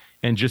that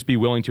and just be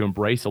willing to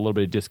embrace a little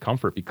bit of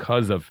discomfort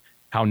because of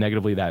how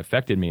negatively that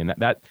affected me. And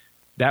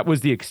that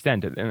was the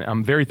extent. And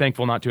I'm very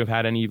thankful not to have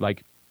had any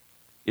like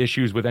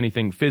issues with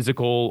anything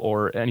physical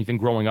or anything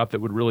growing up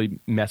that would really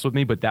mess with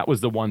me. But that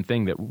was the one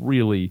thing that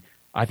really,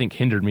 I think,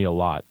 hindered me a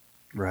lot.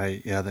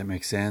 Right. Yeah, that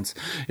makes sense.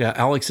 Yeah,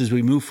 Alex, as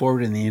we move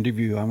forward in the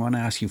interview, I want to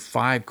ask you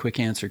 5 quick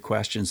answer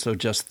questions. So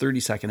just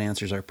 30-second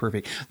answers are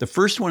perfect. The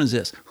first one is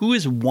this: who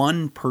is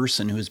one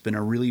person who has been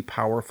a really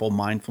powerful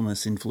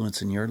mindfulness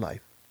influence in your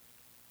life?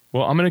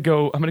 Well, I'm gonna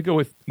go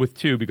with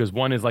two, because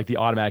one is like the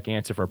automatic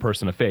answer for a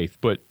person of faith,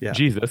 but Yeah.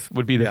 Jesus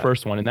would be the Yeah.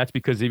 first one. And that's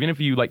because even if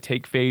you like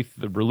take faith,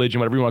 the religion,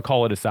 whatever you want to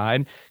call it,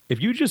 aside,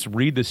 if you just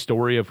read the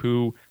story of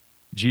who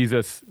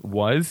Jesus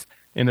was,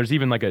 and there's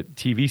even like a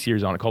TV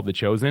series on it called The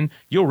Chosen,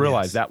 you'll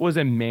realize Yes. that was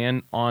a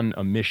man on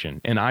a mission.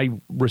 And I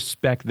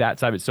respect that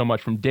side of it so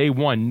much. From day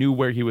one, knew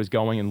where he was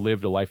going and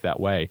lived a life that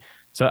way.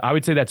 So I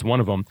would say that's one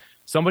of them.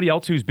 Somebody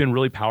else who's been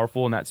really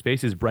powerful in that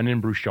space is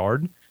Brendan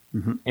Bouchard.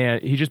 Mm-hmm.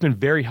 And he's just been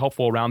very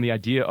helpful around the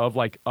idea of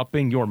like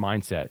upping your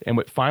mindset. And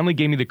what finally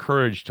gave me the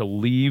courage to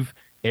leave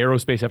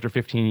aerospace after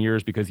 15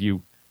 years, because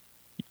you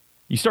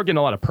start getting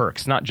a lot of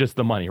perks, not just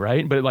the money,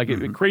 right? But like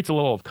it creates a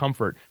level of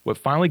comfort. What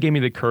finally gave me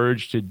the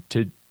courage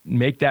to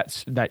make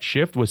that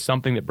shift was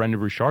something that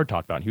Brendan Bouchard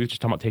talked about. He was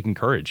just talking about taking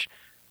courage,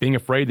 being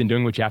afraid and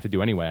doing what you have to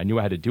do anyway. I knew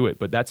I had to do it,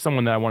 but that's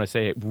someone that I want to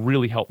say it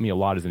really helped me a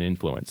lot as an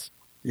influence.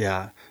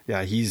 Yeah.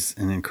 Yeah. He's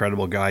an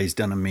incredible guy. He's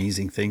done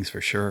amazing things for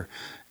sure.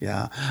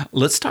 Yeah.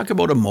 Let's talk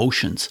about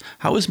emotions.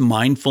 How has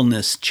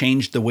mindfulness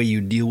changed the way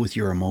you deal with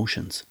your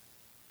emotions?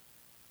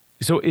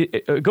 So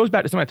it goes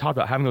back to something I talked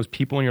about, having those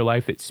people in your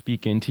life that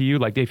speak into you.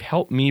 Like, they've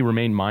helped me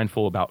remain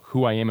mindful about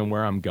who I am and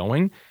where I'm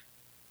going.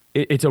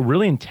 It's a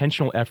really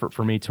intentional effort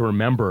for me to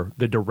remember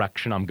the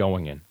direction I'm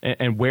going in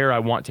and where I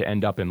want to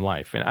end up in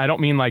life. And I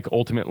don't mean like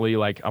ultimately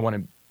like I want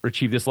to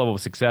achieve this level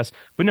of success,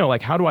 but no,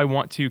 like how do I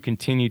want to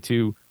continue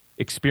to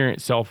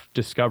experience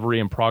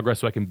self-discovery and progress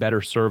so I can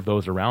better serve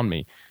those around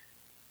me?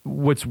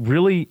 What's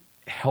really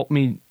helped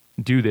me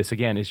do this,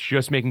 again, is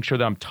just making sure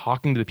that I'm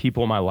talking to the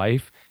people in my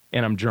life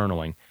and I'm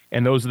journaling.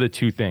 And those are the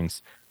two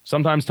things.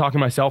 Sometimes talking to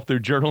myself through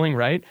journaling,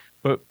 right?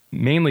 But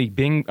mainly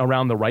being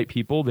around the right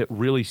people that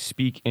really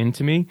speak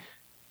into me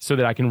so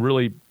that I can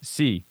really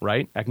see,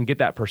 right? I can get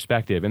that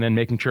perspective, and then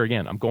making sure,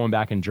 again, I'm going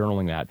back and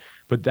journaling that.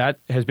 But that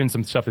has been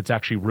some stuff that's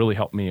actually really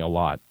helped me a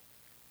lot.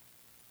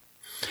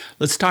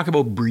 Let's talk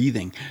about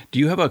breathing. Do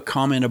you have a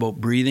comment about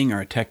breathing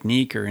or a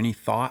technique or any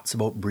thoughts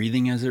about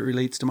breathing as it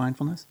relates to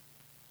mindfulness?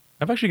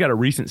 I've actually got a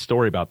recent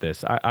story about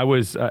this. I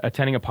was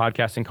attending a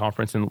podcasting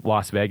conference in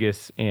Las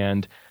Vegas,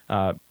 and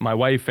my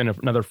wife and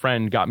another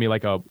friend got me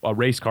like a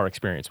race car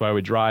experience where I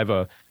would drive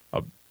a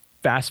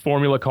fast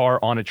formula car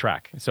on a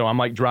track. So I'm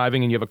like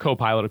driving, and you have a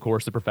co-pilot, of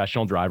course, the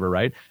professional driver,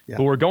 right? Yeah.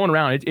 But we're going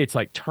around, it's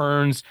like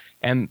turns,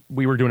 and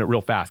we were doing it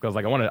real fast. I was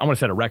like, I want to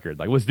set a record.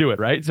 Like, let's do it,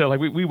 right? So like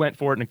we went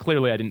for it, and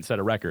clearly I didn't set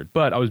a record,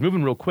 but I was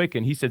moving real quick,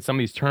 and he said some of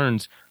these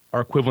turns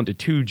are equivalent to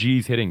 2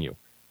 Gs hitting you.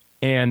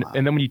 And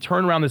then when you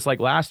turn around this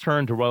like last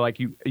turn to where like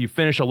you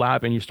finish a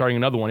lap and you're starting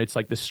another one, it's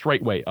like the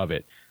straightway of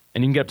it.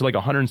 And you can get up to like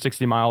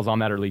 160 miles on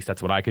that, or at least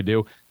that's what I could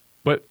do.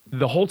 But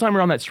the whole time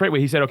around that straightway,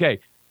 he said, okay,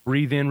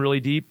 breathe in really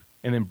deep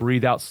and then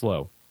breathe out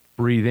slow.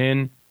 Breathe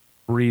in,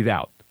 breathe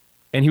out.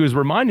 And he was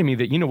reminding me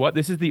that, you know what,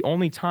 this is the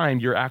only time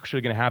you're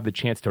actually going to have the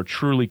chance to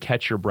truly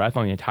catch your breath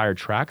on the entire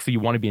track. So you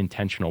want to be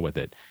intentional with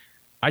it.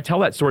 I tell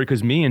that story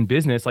because me in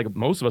business, like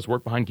most of us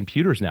work behind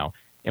computers now.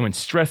 And when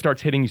stress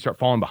starts hitting, you start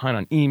falling behind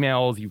on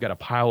emails, you've got a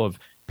pile of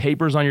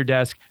papers on your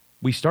desk,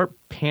 we start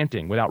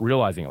panting without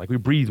realizing it. Like, we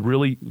breathe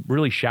really,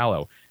 really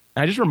shallow.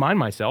 And I just remind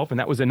myself, and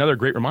that was another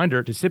great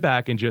reminder, to sit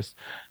back and just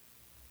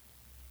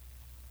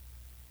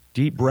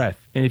deep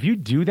breath. And if you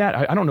do that,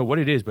 I don't know what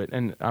it is, but,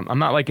 and I'm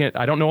not like it,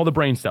 I don't know all the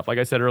brain stuff, like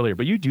I said earlier,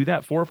 but you do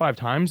that 4 or 5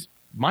 times,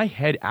 my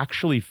head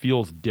actually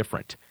feels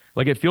different.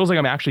 Like, it feels like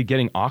I'm actually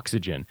getting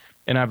oxygen,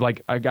 and I've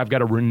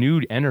got a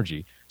renewed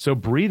energy. So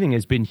breathing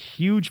has been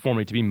huge for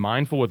me, to be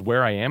mindful with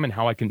where I am and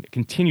how I can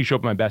continue to show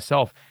up my best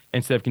self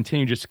instead of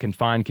continue just to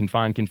confine,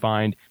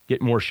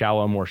 get more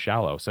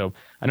shallow. So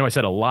I know I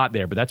said a lot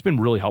there, but that's been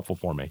really helpful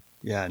for me.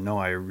 Yeah, no,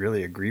 I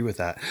really agree with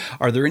that.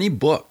 Are there any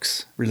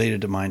books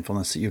related to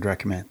mindfulness that you'd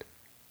recommend?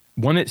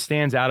 One that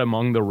stands out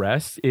among the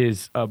rest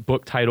is a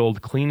book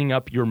titled Cleaning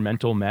Up Your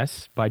Mental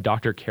Mess by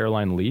Dr.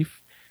 Caroline Leaf.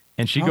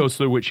 And she goes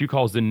through what she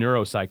calls the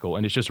neurocycle,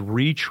 and it's just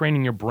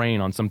retraining your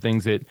brain on some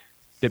things that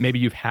maybe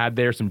you've had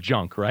there, some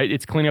junk, right?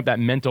 It's cleaning up that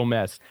mental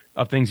mess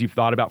of things you've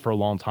thought about for a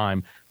long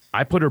time.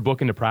 I put her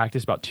book into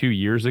practice about 2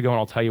 years ago, and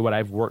I'll tell you what,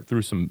 I've worked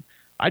through some,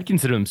 I'd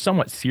consider them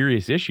somewhat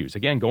serious issues.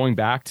 Again, going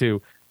back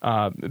to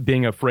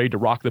being afraid to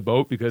rock the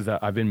boat because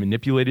I've been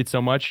manipulated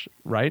so much,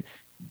 right?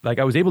 Like,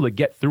 I was able to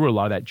get through a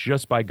lot of that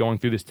just by going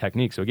through this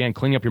technique. So again,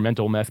 Cleaning Up Your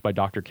Mental Mess by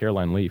Dr.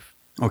 Caroline Leaf.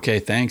 Okay,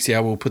 thanks. Yeah,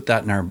 we'll put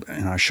that in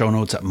our show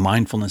notes at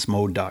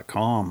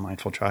mindfulnessmode.com,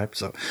 Mindful Tribe.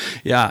 So,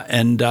 yeah,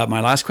 and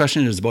my last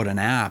question is about an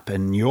app.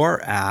 And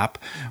your app,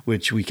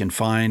 which we can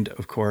find,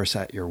 of course,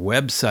 at your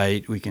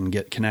website, we can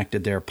get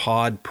connected there,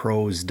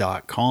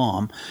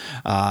 podpros.com,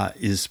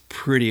 is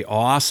pretty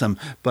awesome.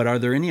 But are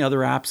there any other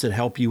apps that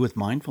help you with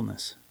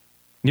mindfulness?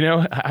 You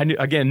know, I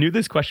knew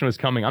this question was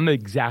coming. I'm the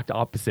exact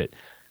opposite.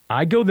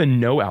 I go the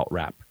no out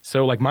wrap.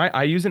 So like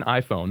I use an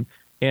iPhone.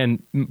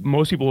 And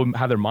most people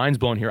have their minds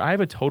blown here. I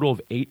have a total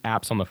of 8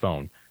 apps on the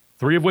phone,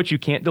 3 of which you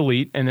can't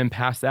delete. And then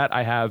past that,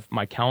 I have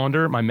my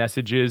calendar, my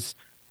messages,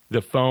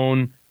 the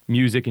phone,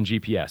 music, and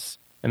GPS.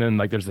 And then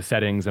like there's the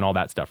settings and all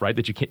that stuff, right?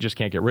 That you can't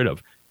get rid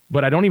of.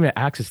 But I don't even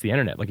access the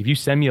internet. Like, if you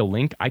send me a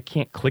link, I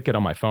can't click it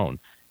on my phone.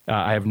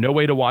 I have no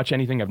way to watch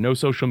anything. I have no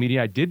social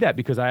media. I did that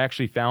because I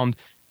actually found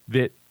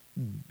that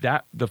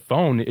the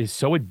phone is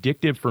so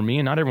addictive for me,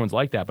 and not everyone's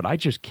like that, but I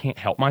just can't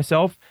help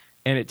myself.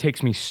 And it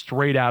takes me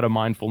straight out of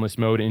mindfulness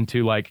mode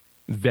into like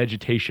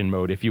vegetation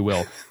mode, if you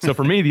will. So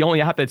for me, the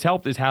only app that's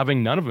helped is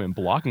having none of them and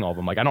blocking all of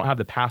them. Like I don't have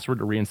the password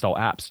to reinstall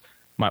apps.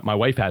 My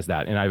wife has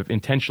that, and I've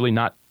intentionally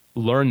not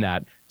learned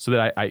that so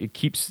that it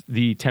keeps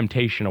the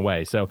temptation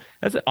away. So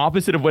that's the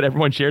opposite of what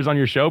everyone shares on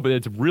your show, but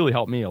it's really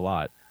helped me a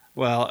lot.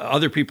 Well,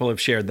 other people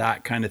have shared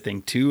that kind of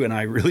thing too, and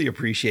I really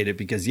appreciate it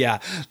because, yeah,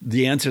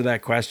 the answer to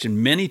that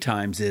question many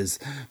times is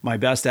my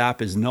best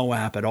app is no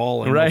app at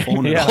all and no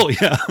phone at all.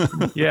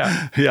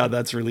 Yeah, yeah,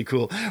 that's really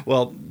cool.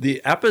 Well,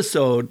 the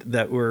episode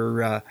that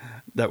we're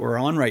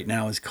on right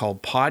now is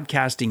called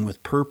 "Podcasting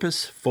with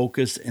Purpose,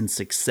 Focus, and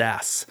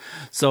Success."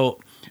 So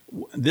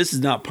this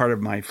is not part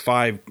of my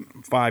five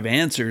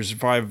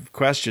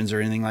questions or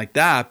anything like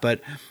that,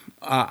 but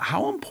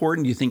how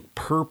important do you think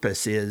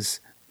purpose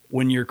is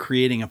when you're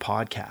creating a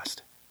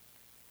podcast?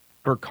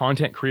 For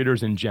content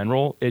creators in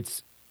general,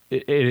 it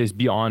is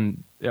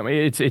beyond. I mean,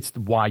 it's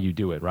why you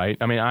do it, right?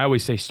 I mean, I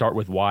always say start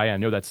with why. I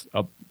know that's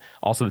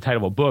also the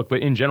title of a book, but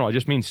in general, it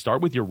just means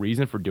start with your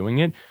reason for doing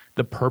it.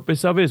 The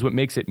purpose of it is what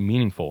makes it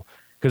meaningful.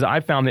 Because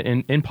I found that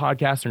in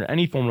podcasting or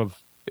any form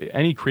of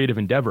any creative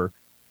endeavor,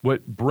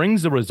 what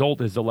brings the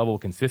result is the level of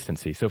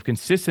consistency. So if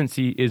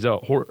consistency is a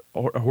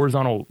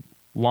horizontal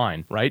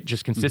line, right,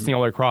 just consistency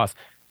all the way across,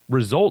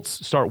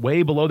 results start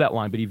way below that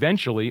line, but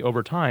eventually,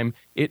 over time,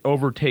 it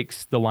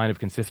overtakes the line of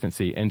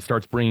consistency and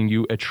starts bringing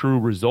you a true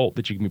result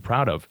that you can be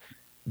proud of.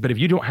 But if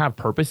you don't have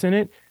purpose in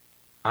it,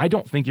 I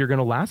don't think you're going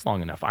to last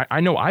long enough. I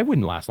know I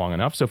wouldn't last long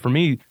enough. So for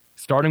me,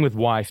 starting with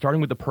why,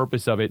 starting with the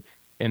purpose of it,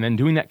 and then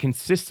doing that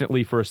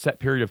consistently for a set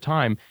period of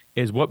time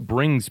is what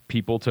brings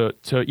people to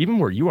even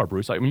where you are,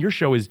 Bruce. I mean, your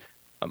show is,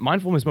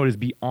 Mindfulness Mode is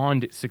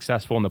beyond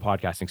successful in the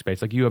podcasting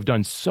space. Like, you have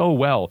done so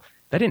well.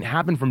 That didn't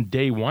happen from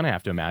day one, I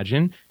have to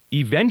imagine.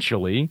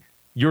 Eventually,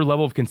 your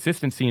level of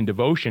consistency and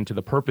devotion to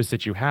the purpose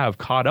that you have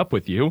caught up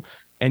with you,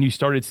 and you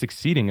started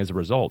succeeding as a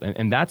result.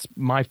 And that's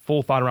my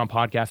full thought around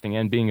podcasting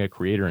and being a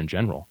creator in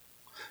general.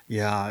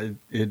 Yeah,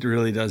 it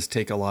really does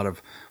take a lot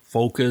of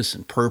focus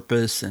and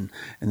purpose and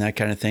that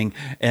kind of thing.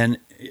 And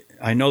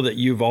I know that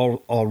you've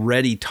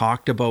already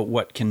talked about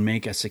what can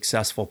make a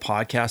successful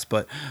podcast,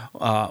 but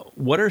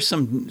what are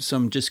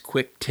some just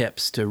quick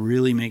tips to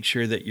really make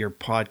sure that your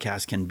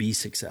podcast can be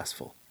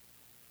successful?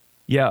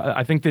 Yeah,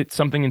 I think that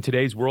something in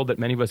today's world that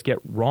many of us get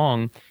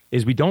wrong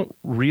is we don't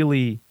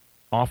really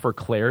offer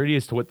clarity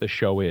as to what the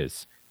show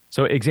is.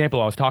 So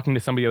example, I was talking to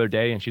somebody the other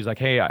day and she's like,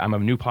 hey, I'm a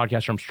new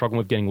podcaster. I'm struggling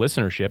with getting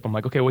listenership. I'm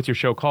like, okay, what's your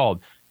show called?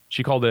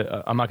 She called it,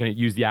 I'm not going to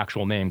use the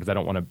actual name because I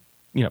don't want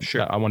to,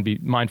 sure. I want to be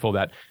mindful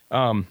of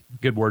that.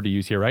 Good word to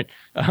use here, right?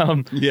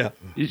 Yeah.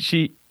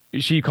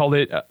 She called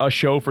it A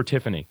Show for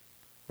Tiffany.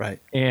 Right.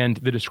 And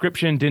the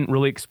description didn't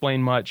really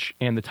explain much.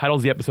 And the titles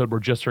of the episode were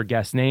just her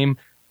guest name.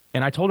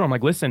 And I told her, I'm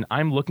like, listen,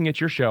 I'm looking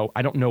at your show.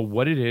 I don't know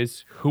what it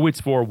is, who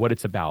it's for, what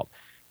it's about.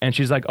 And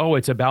she's like, oh,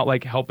 it's about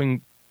like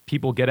helping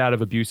people get out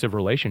of abusive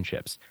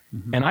relationships.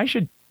 Mm-hmm. And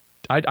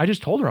I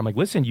just told her, I'm like,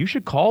 listen, you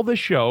should call the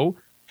show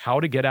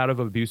How to Get Out of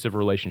an Abusive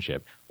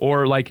Relationship,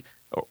 or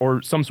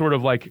some sort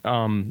of like, I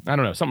don't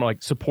know, something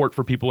like support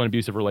for people in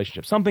abusive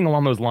relationships, something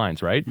along those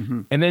lines, right?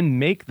 Mm-hmm. And then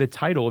make the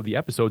title of the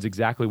episodes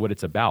exactly what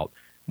it's about.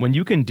 When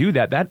you can do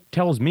that, that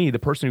tells me, the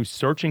person who's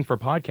searching for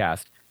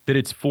podcast, that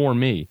it's for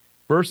me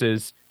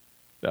versus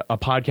a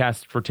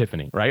podcast for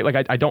Tiffany, right?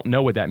 Like, I don't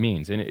know what that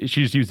means. And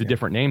she just used a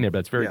different name there, but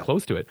it's very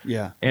close to it.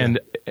 Yeah. And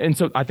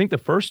so I think the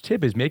first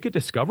tip is make it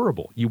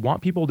discoverable. You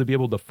want people to be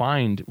able to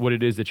find what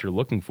it is that you're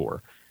looking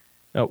for.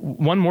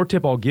 One more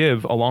tip I'll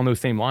give along those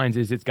same lines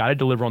is it's got to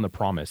deliver on the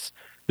promise.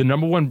 The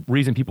number one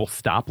reason people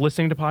stop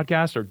listening to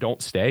podcasts or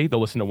don't stay, they'll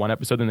listen to one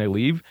episode and they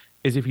leave,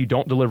 is if you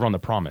don't deliver on the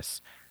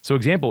promise. So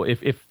example,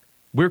 if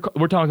we're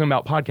talking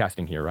about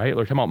podcasting here, right?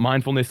 We're talking about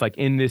mindfulness, like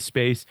in this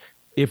space.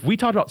 If we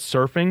talked about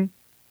surfing,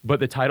 but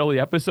the title of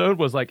the episode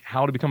was like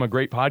how to become a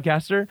great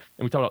podcaster, and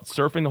we talk about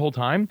surfing the whole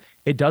time,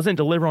 it doesn't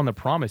deliver on the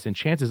promise. And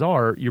chances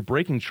are you're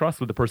breaking trust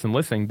with the person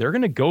listening. They're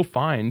going to go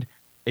find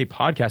a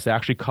podcast that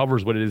actually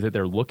covers what it is that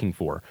they're looking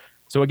for.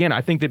 So again,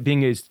 I think that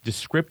being as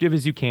descriptive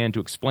as you can to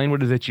explain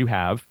what it is that you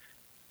have,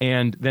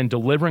 and then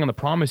delivering on the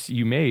promise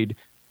you made,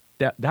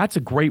 that's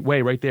a great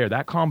way right there.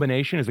 That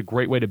combination is a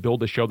great way to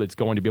build a show that's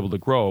going to be able to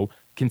grow.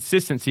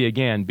 Consistency,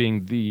 again,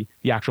 being the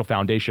actual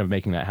foundation of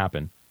making that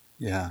happen.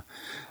 Yeah.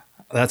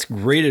 That's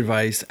great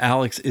advice.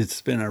 Alex,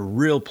 it's been a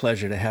real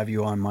pleasure to have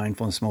you on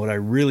Mindfulness Mode. I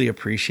really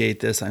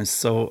appreciate this. I'm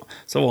so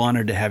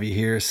honored to have you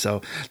here.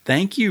 So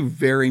thank you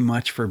very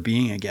much for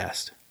being a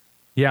guest.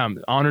 Yeah,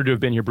 I'm honored to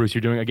have been here, Bruce.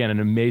 You're doing, again, an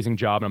amazing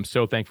job. And I'm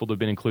so thankful to have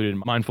been included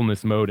in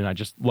Mindfulness Mode. And I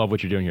just love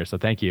what you're doing here. So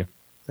thank you.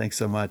 Thanks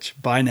so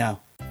much. Bye now.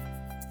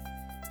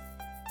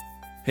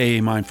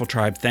 Hey, Mindful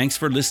Tribe, thanks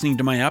for listening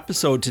to my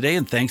episode today,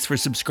 and thanks for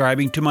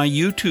subscribing to my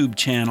YouTube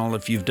channel.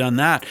 If you've done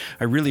that,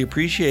 I really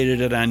appreciated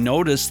it. I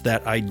noticed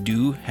that I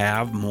do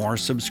have more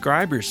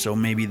subscribers, so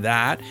maybe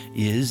that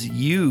is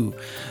you.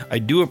 I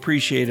do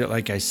appreciate it.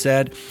 Like I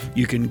said,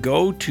 you can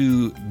go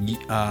to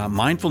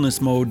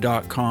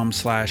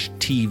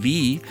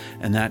mindfulnessmode.com/TV,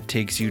 and that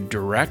takes you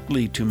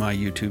directly to my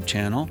YouTube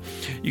channel.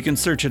 You can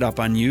search it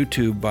up on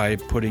YouTube by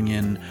putting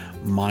in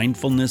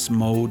Mindfulness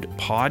Mode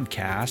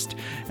Podcast,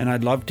 and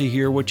I'd love to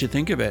hear what you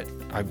think of it.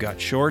 I've got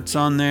shorts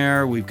on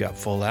there. We've got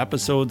full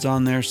episodes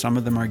on there. Some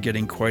of them are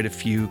getting quite a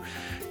few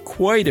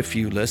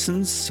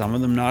listens. Some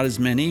of them not as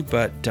many,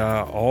 but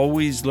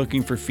always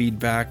looking for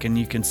feedback, and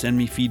you can send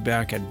me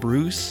feedback at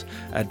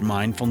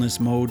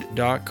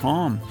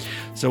bruce@mindfulnessmode.com.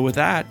 So with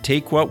that,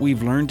 take what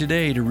we've learned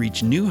today to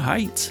reach new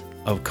heights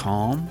of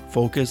calm,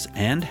 focus,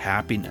 and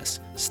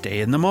happiness.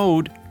 Stay in the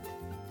mode.